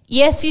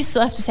 yes, you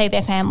still have to see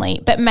their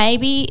family, but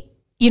maybe –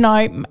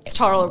 it's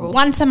tolerable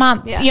once a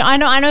month. Yeah. I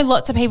know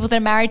lots of people that are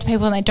married to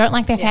people and they don't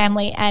like their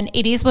family, and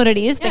it is what it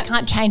is. They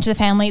can't change the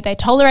family. They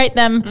tolerate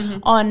them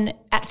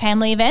at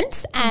family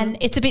events, and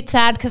it's a bit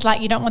sad because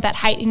you don't want that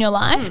hate in your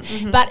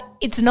life, but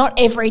it's not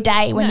every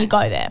day when you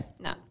go there.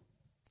 No,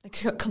 I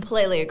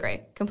completely agree.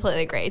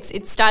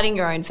 It's starting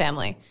your own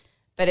family.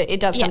 But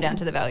it does come down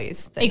to the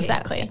values.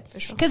 Exactly. For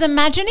sure. Because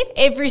imagine if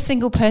every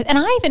single person, and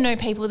I even know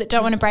people that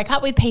don't want to break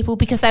up with people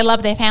because they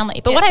love their family.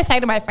 But what I say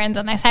to my friends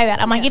when they say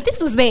that, I'm like, if this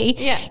was me,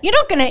 you're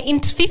not going to, in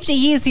 50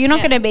 years, you're not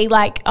going to be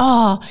like,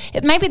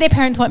 maybe their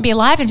parents won't be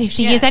alive in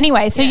 50 years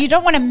anyway. So you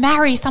don't want to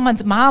marry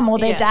someone's mum or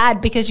their dad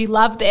because you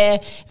love their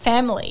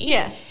family.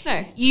 Yeah.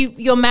 No.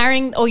 You're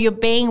marrying or you're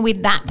being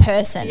with that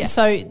person. Yeah.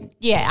 So,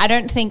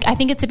 I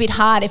think it's a bit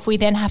hard if we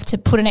then have to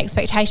put an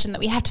expectation that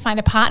we have to find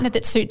a partner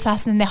that suits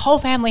us and then their whole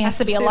family has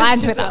to be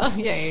aligned with us.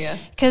 Yeah.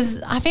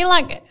 Because I feel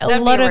like a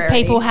lot of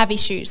people have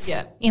issues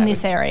in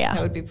this area.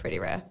 That would be pretty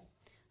rare,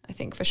 I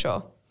think, for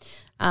sure.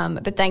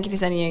 But thank you for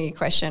sending in your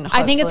question.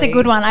 I think it's a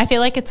good one. I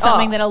feel like it's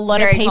something that a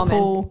lot of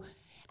people common.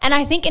 And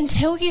I think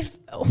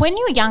when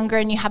you're younger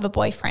and you have a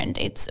boyfriend,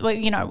 it's,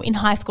 in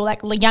high school,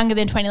 younger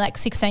than 20,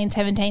 16,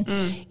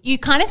 17, you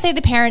kind of see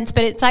the parents,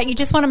 but it's you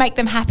just want to make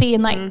them happy.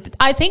 And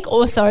I think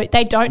also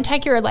they don't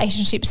take your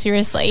relationship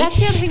seriously. That's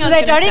the other thing so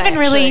they don't even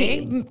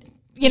really,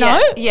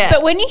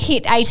 but when you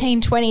hit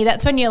 18, 20,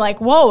 that's when you're like,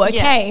 whoa,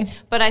 okay. Yeah.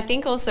 But I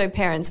think also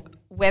parents,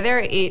 whether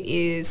it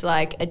is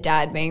a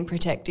dad being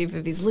protective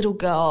of his little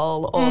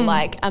girl or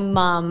a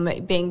mum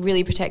being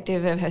really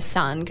protective of her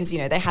son because,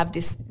 they have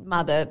this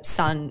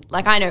mother-son.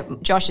 I know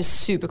Josh is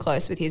super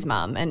close with his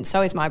mum and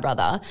so is my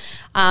brother.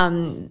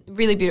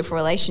 Really beautiful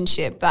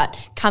relationship, but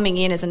coming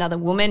in as another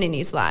woman in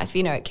his life,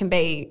 it can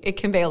be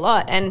a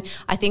lot. And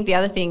I think the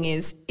other thing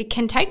is it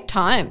can take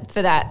time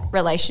for that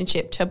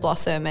relationship to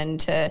blossom and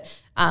to,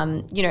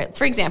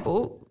 for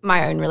example,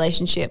 my own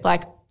relationship,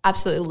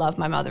 absolutely love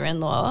my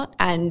mother-in-law,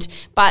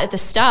 but at the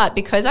start,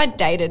 because I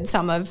dated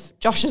some of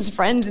Josh's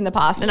friends in the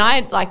past and I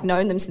had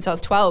known them since I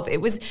was 12, it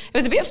was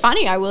a bit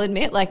funny, I will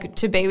admit,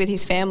 to be with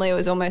his family. It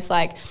was almost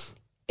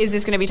is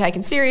this going to be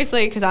taken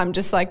seriously because I'm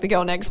just the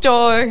girl next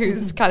door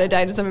who's kind of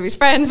dated some of his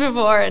friends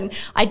before. And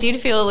I did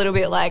feel a little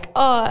bit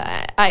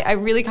I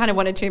really kind of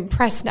wanted to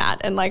impress Nat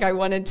and I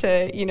wanted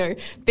to,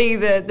 be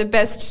the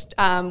best,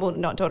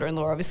 not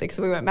daughter-in-law obviously because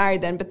we weren't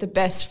married then, but the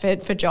best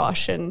fit for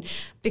Josh and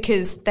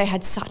because they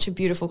had such a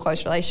beautiful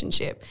close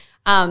relationship.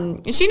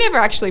 And she never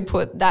actually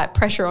put that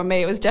pressure on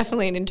me. It was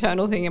definitely an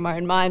internal thing in my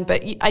own mind.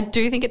 But I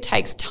do think it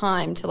takes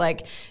time to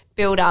like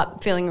build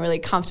up feeling really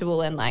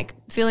comfortable and like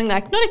feeling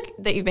like not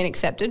that you've been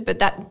accepted, but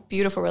that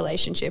beautiful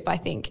relationship, I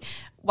think,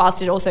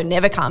 whilst it also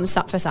never comes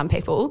for some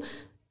people,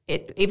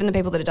 even the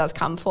people that it does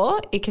come for,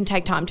 it can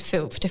take time to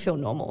feel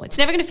normal. It's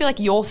never going to feel like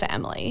your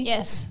family.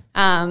 Yes.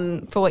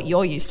 For what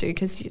you're used to,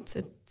 because it's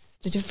a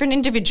different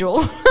individual.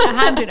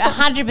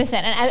 100%.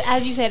 And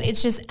as you said,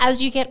 it's just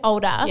as you get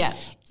older,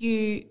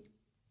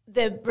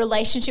 the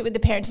relationship with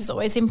the parents is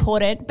always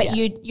important, but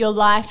your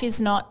life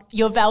is not,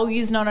 your value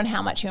is not on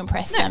how much you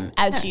impress them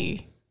as you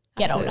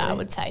get older, I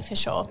would say, for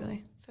sure.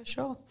 Absolutely. For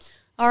sure.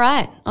 All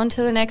right, on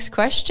to the next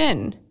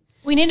question.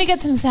 We need to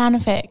get some sound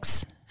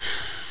effects.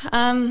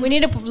 We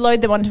need to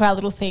load them onto our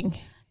little thing.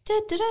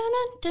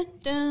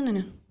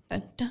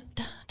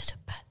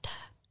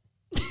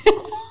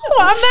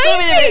 Oh,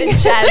 amazing.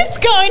 Jazz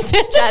going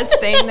to jazz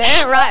theme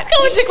there, right? Let's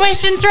go into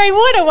question 3.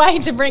 What a way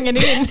to bring it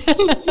in.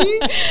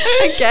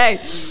 Okay.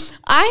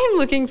 I am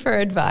looking for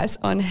advice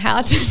on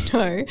how to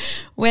know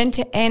when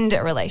to end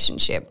a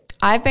relationship.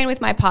 I've been with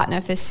my partner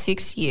for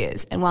 6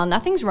 years, and while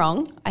nothing's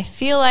wrong, I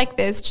feel like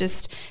there's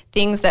just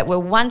things that were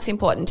once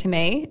important to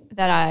me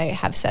that I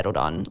have settled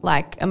on,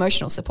 like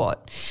emotional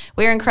support.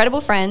 We're incredible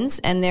friends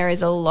and there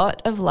is a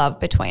lot of love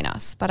between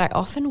us, but I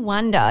often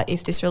wonder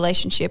if this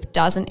relationship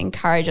doesn't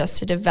encourage us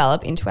to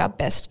develop into our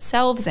best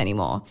selves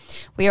anymore.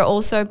 We are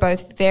also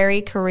both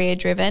very career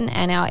driven,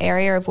 and our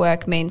area of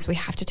work means we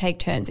have to take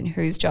turns in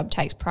whose job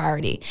takes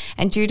priority.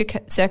 And due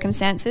to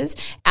circumstances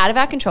out of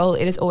our control,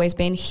 it has always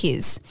been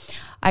his.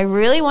 I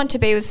really want to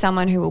be with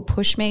someone who will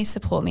push me,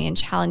 support me, and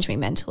challenge me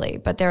mentally,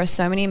 but there are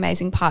so many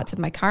amazing parts of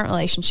my current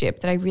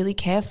relationship that I really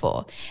care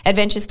for.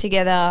 Adventures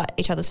together,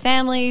 each other's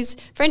families,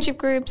 friendship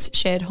groups,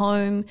 shared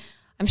home.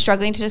 I'm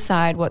struggling to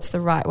decide what's the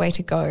right way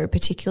to go,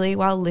 particularly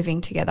while living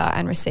together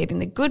and receiving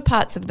the good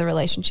parts of the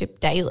relationship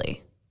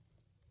daily.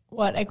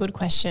 What a good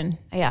question.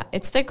 Yeah,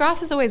 it's the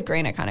grass is always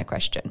greener kind of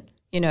question.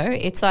 You know,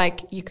 it's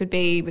like you could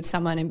be with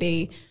someone and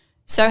be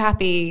so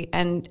happy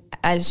and,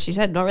 as she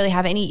said, not really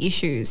have any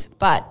issues.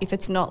 But if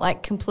it's not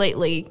like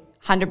completely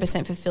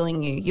 100%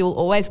 fulfilling you, you'll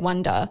always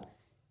wonder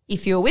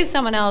if you're with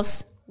someone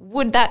else,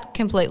 would that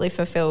completely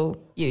fulfill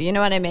you? You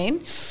know what I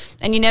mean?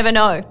 And you never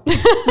know.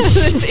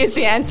 This is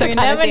the answer. You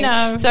never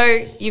know.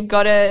 So you've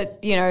got to,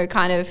 you know,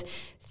 kind of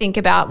think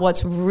about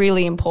what's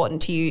really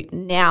important to you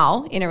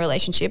now in a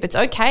relationship. It's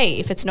okay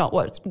if it's not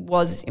what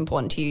was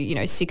important to you, you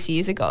know, 6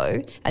 years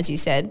ago. As you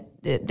said,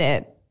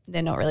 they're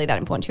not really that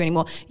important to you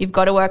anymore. You've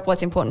got to work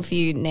what's important for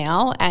you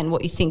now and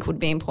what you think would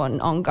be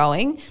important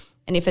ongoing.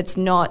 And if it's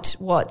not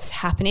what's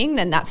happening,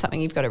 then that's something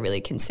you've got to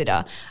really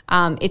consider.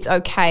 It's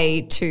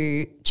okay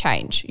to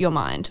change your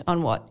mind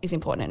on what is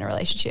important in a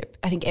relationship.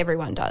 I think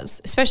everyone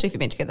does, especially if you've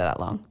been together that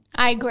long.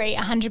 I agree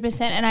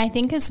 100%. And I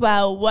think as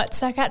well, what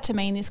stuck out to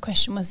me in this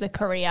question was the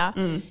career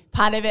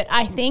part of it.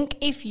 I think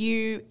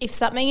if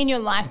something in your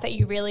life that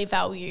you really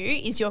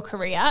value is your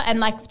career, and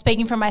like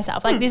speaking for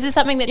myself, like this is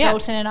something that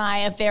Dalton and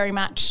I are very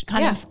much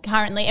kind of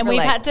currently, and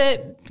we've had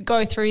to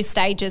go through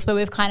stages where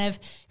we've kind of,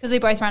 because we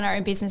both run our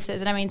own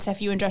businesses, and I mean,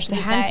 Steph, you and Josh are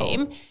the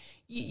same.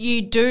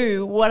 You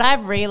do. What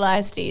I've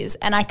realised is,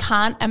 and I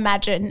can't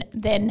imagine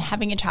then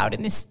having a child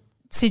in this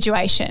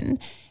situation,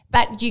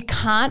 but you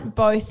can't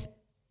both.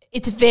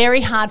 It's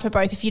very hard for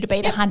both of you to be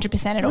at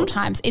 100% at all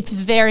times. It's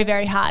very,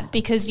 very hard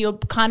because you're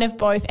kind of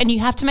both, and you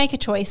have to make a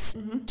choice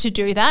to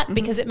do that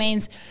because it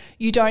means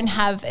you don't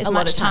have as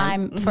much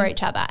time for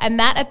each other. And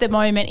that at the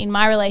moment in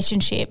my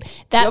relationship,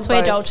 that's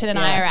where Dalton and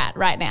I are at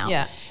right now.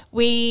 Yeah.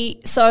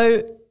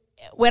 So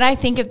when I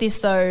think of this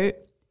though,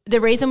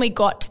 the reason we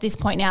got to this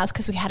point now is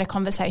because we had a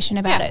conversation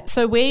about it.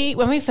 So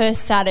when we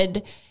first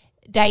started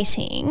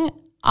dating,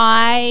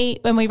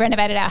 when we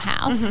renovated our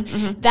house,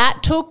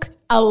 that took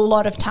a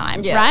lot of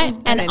time, right?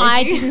 And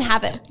I didn't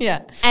have it.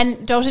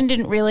 And Dalton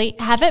didn't really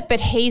have it, but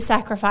he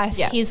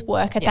sacrificed his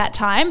work at that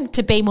time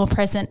to be more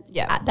present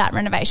at that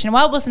renovation.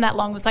 Well, it wasn't that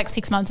long. It was like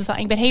 6 months or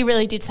something, but he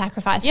really did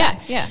sacrifice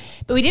that.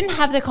 But we didn't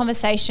have the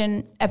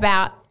conversation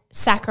about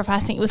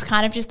sacrificing. It was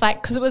kind of just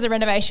like, because it was a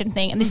renovation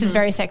thing, and this is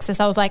very sexist.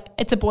 I was like,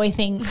 it's a boy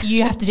thing.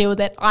 You have to deal with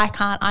it. I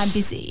can't. I'm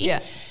busy.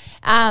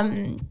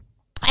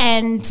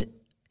 And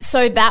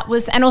so that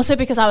was, and also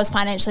because I was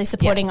financially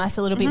supporting us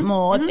a little bit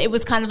more, it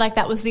was kind of like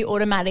that was the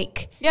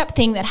automatic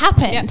thing that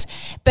happened.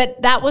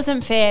 But that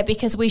wasn't fair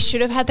because we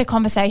should have had the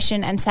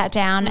conversation and sat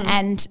down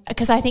and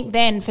because I think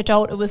then for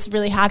Jolt it was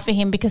really hard for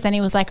him because then he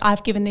was like,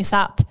 I've given this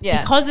up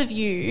because of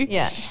you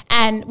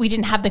and we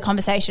didn't have the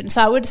conversation.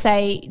 So I would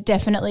say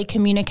definitely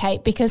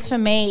communicate, because for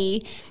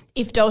me,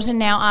 if Dalton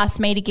now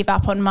asked me to give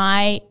up on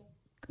my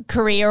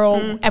career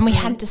and we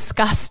hadn't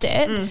discussed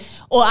it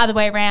or other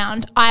way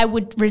around, I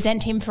would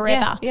resent him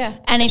forever.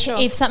 And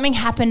if something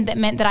happened that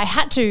meant that I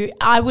had to,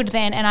 I would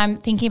then, and I'm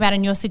thinking about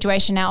in your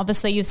situation now,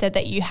 obviously you've said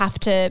that you have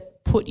to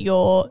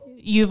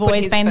you've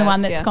always been the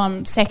one that's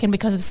gone second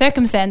because of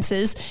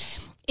circumstances.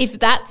 If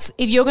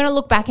you're going to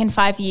look back in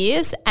 5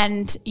 years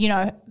and, you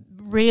know,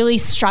 really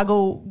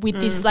struggle with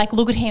this, like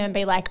look at him and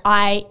be like,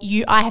 I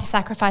have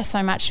sacrificed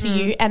so much for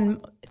you,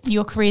 and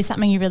your career is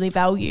something you really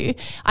value,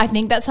 I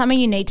think that's something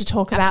you need to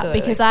talk about.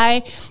 Absolutely. Because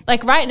I,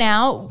 like right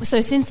now, so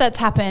since that's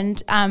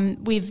happened,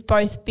 we've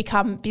both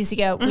become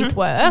busier with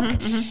work,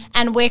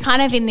 and we're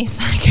kind of in this,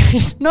 like,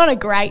 it's not a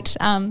great,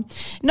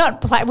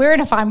 we're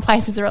in a fine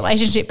place as a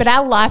relationship, but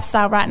our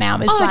lifestyle right now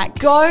is it's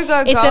go.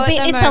 It's a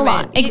bit, it's a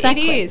lot.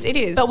 Exactly. It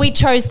is. But we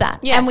chose that.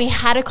 Yes. And we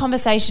had a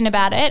conversation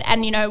about it,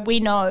 and, you know, we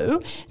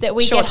know that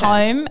we Short get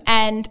term. home,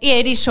 and yeah,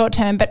 it is short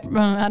term, but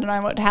I don't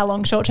know how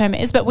long short term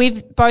is, but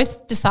we've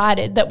both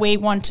decided that we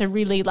want to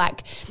really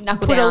like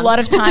Knuckle put down. a lot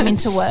of time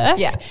into work.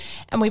 Yeah.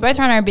 And we both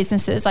run our own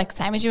businesses, like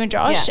same as you and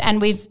Josh, Yeah.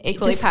 and we've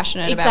Equally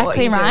passionate about what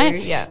you do.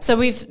 right. Yeah. So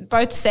we've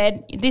both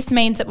said this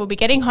means that we'll be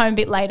getting home a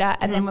bit later,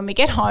 and then when we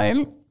get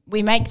home,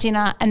 we make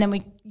dinner, and then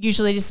we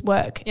usually just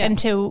work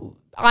until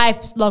I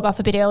log off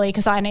a bit early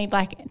because I need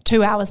like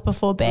 2 hours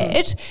before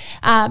bed,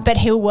 but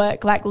he'll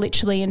work like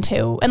literally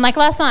until, and like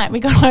last night we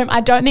got home, I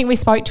don't think we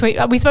spoke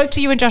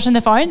to you and Josh on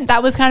the phone.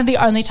 That was kind of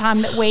the only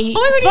time that we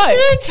spoke. You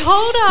should have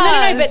told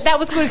us. No, but that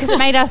was good because it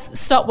made us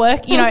stop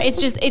work. You know,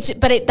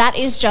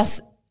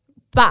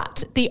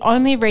 but the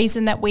only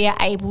reason that we are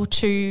able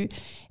to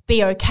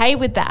be okay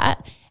with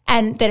that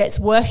and that it's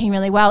working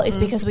really well is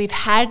because we've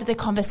had the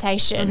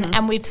conversation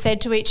and we've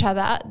said to each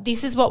other,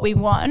 this is what we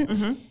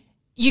want.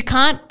 You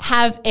can't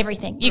have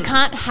everything. You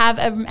can't have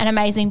an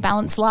amazing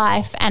balanced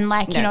life and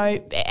you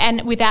know,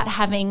 and without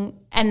having,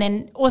 and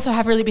then also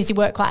have really busy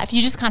work life.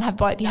 You just can't have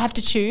both. You have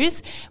to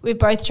choose. We've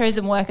both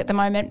chosen work at the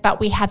moment, but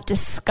we have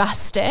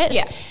discussed it.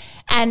 Yeah.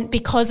 And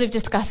because we've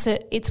discussed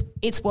it,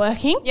 it's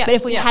working. Yeah. But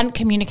if we hadn't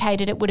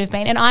communicated, it would have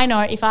been. And I know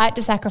if I had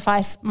to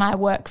sacrifice my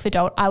work for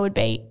Dolt, I would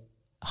be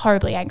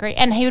horribly angry,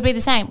 and he would be the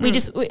same. We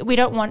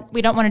don't want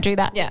to do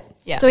that. Yeah,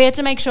 yeah. So we have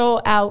to make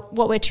sure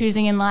what we're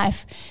choosing in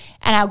life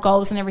and our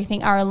goals and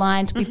everything are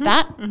aligned with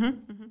that.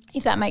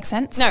 If that makes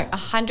sense. No,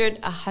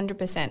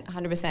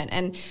 100%.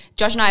 And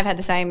Josh and I have had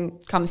the same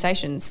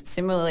conversations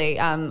similarly,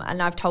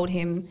 and I've told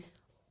him,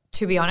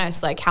 to be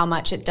honest, like how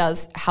much it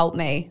does help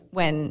me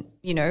when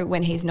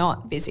he's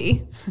not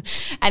busy,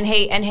 and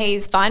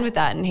he's fine with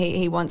that, and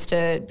he wants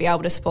to be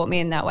able to support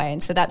me in that way,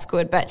 and so that's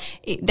good. But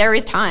there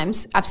is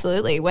times,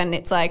 absolutely, when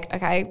it's like,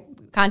 okay,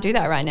 can't do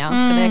that right now.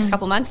 For the next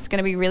couple of months, it's going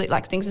to be really,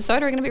 like, things with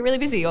soda are going to be really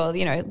busy, or,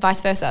 you know,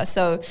 vice versa.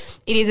 So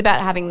it is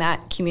about having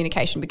that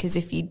communication, because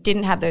if you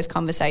didn't have those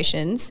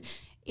conversations,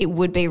 it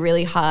would be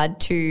really hard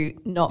to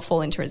not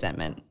fall into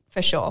resentment,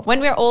 for sure.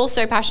 When we're all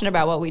so passionate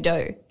about what we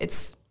do,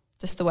 it's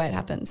just the way it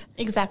happens.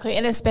 Exactly.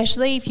 And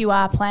especially if you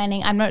are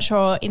planning, I'm not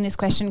sure in this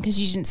question because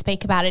you didn't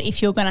speak about it,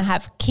 if you're going to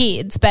have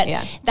kids, but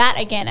that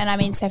again, and I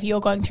mean, Steph, you're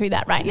going through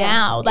that right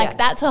now. Like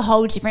that's a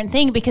whole different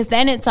thing, because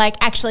then it's like,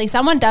 actually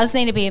someone does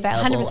need to be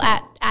available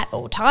 100%. at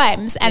all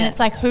times. And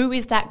it's like, who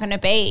is that going to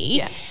be?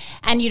 Yeah.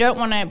 And you don't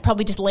want to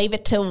probably just leave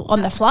it till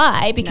on the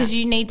fly, because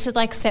you need to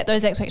like set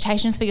those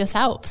expectations for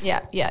yourselves.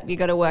 Yeah. You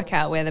got to work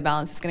out where the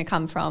balance is going to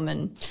come from.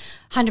 And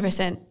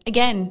 100%.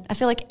 Again, I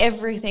feel like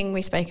everything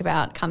we speak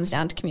about comes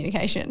down to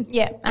communication.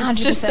 Yeah, 100%.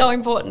 It's just so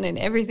important in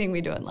everything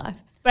we do in life.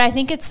 But I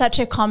think it's such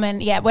a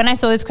common, when I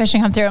saw this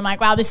question come through, I'm like,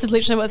 wow, this is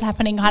literally what's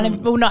happening.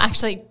 Well, not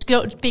actually,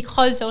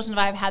 because Dalton and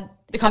I have had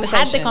the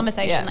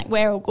conversation, like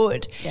we're all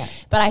good. Yeah.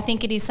 But I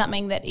think it is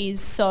something that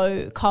is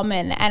so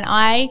common. And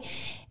I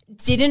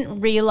didn't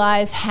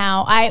realize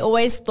how, I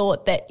always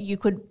thought that you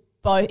could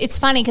both, it's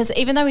funny because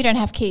even though we don't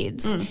have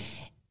kids,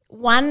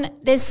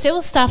 there's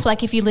still stuff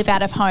like if you live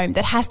out of home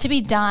that has to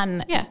be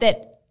done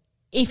that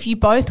if you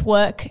both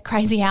work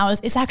crazy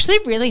hours, it's actually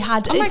really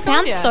hard to, it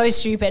sounds so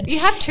stupid. You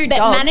have two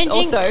dogs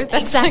also.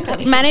 That's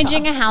exactly.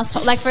 Managing a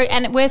household,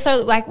 and we're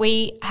so, like,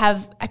 we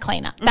have a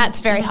cleaner.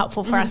 That's very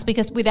helpful for us,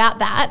 because without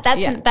that,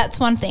 that's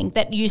one thing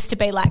that used to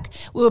be like,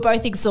 we were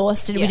both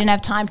exhausted, we didn't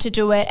have time to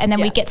do it, and then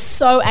we get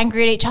so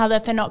angry at each other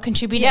for not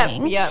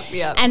contributing.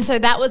 Yep. And so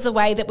that was a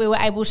way that we were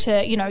able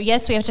to, you know,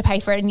 yes, we have to pay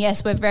for it, and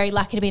yes, we're very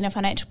lucky to be in a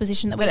financial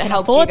position that we can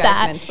afford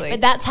that. Mentally.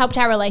 But that's helped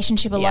our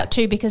relationship a lot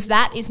too, because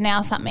that is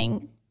now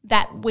something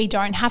that we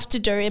don't have to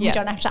do and we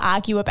don't have to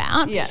argue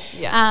about.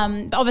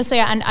 Obviously,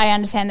 I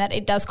understand that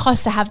it does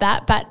cost to have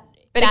that, but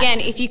again,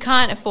 if you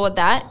can't afford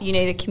that, you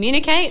need to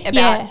communicate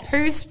about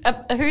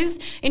who's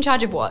in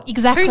charge of what.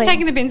 Exactly. Who's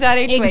taking the bins out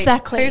each week.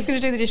 Exactly. Who's going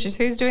to do the dishes.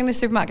 Who's doing the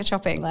supermarket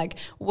shopping. Like,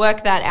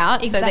 work that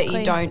out so that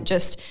you don't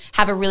just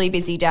have a really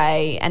busy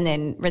day and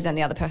then resent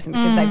the other person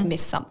because they've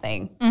missed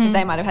something, because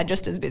they might have had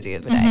just as busy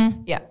of a day.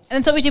 Yeah. And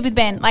that's what we did with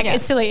Ben. Like,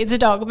 it's silly. It's a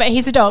dog, but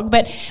he's a dog.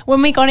 But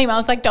when we got him, I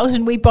was like,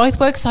 Dalton, we both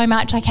work so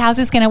much. Like, how's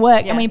this going to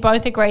work? And we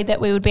both agreed that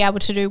we would be able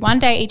to do one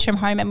day each from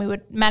home, and we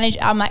would manage.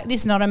 I'm like,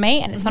 this is not on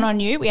me and it's not on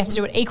you. We have to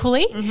do it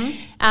equally.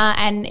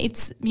 And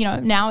it's, you know,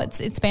 now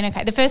it's been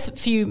okay. The first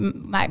few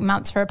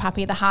months for a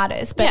puppy are the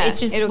hardest, but it's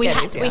just we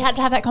had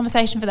to have that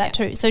conversation for that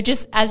too. So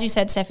just as you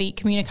said, Steffi,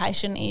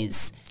 communication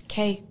is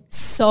key,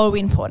 so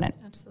important.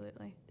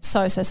 Absolutely,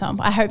 so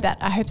I hope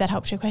that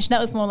helps your question.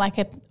 That was more like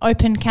an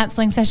open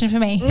counselling session for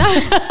me.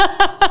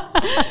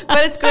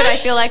 But it's good. I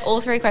feel like all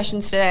three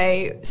questions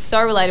today so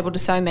relatable to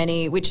so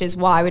many, which is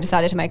why we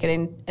decided to make it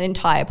an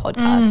entire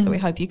podcast. So we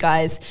hope you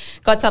guys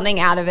got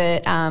something out of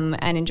it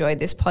and enjoyed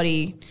this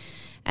potty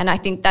And I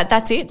think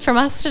that's it from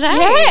us today.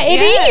 Yeah,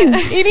 it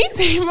is. It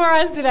is for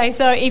us today.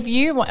 So if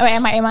you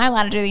am I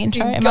allowed to do the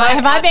intro? Am I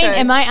unfired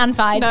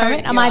from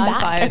it? Am I back?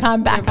 Unfired. Okay,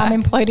 I'm back. I'm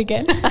employed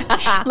again.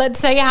 Let's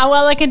see how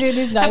well I can do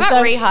this. How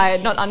about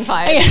rehired, not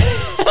unfired?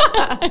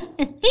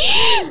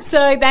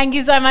 So thank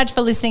you so much for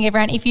listening,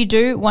 everyone. If you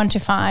do want to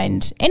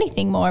find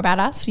anything more about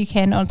us, you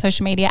can on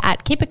social media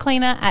at Keep It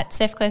Cleaner, at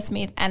Steph Claire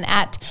Smith, and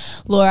at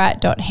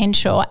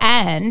Laura.Henshaw.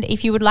 And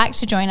if you would like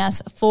to join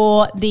us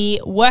for the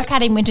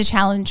Workout in Winter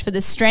Challenge for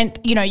the strength,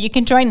 you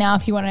can join now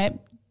if you want to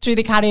do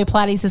the cardio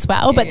Pilates as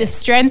well. But the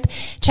strength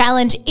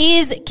challenge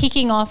is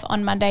kicking off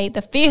on Monday,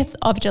 the 5th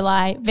of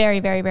July. Very,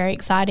 very, very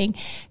exciting.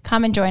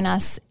 Come and join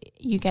us.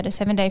 You get a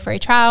 7-day free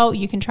trial.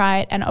 You can try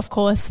it. And of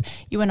course,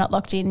 you are not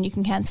locked in. You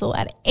can cancel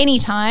at any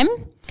time.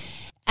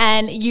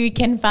 And you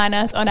can find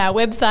us on our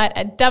website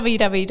at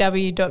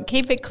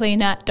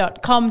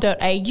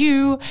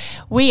www.keepitcleaner.com.au.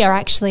 We are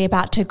actually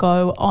about to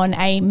go on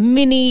a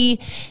mini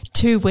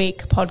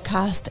 2-week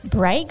podcast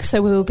break.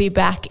 So we will be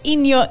back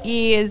in your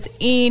ears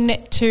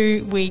in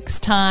 2 weeks'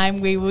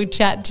 time. We will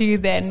chat to you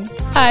then.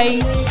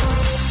 Bye.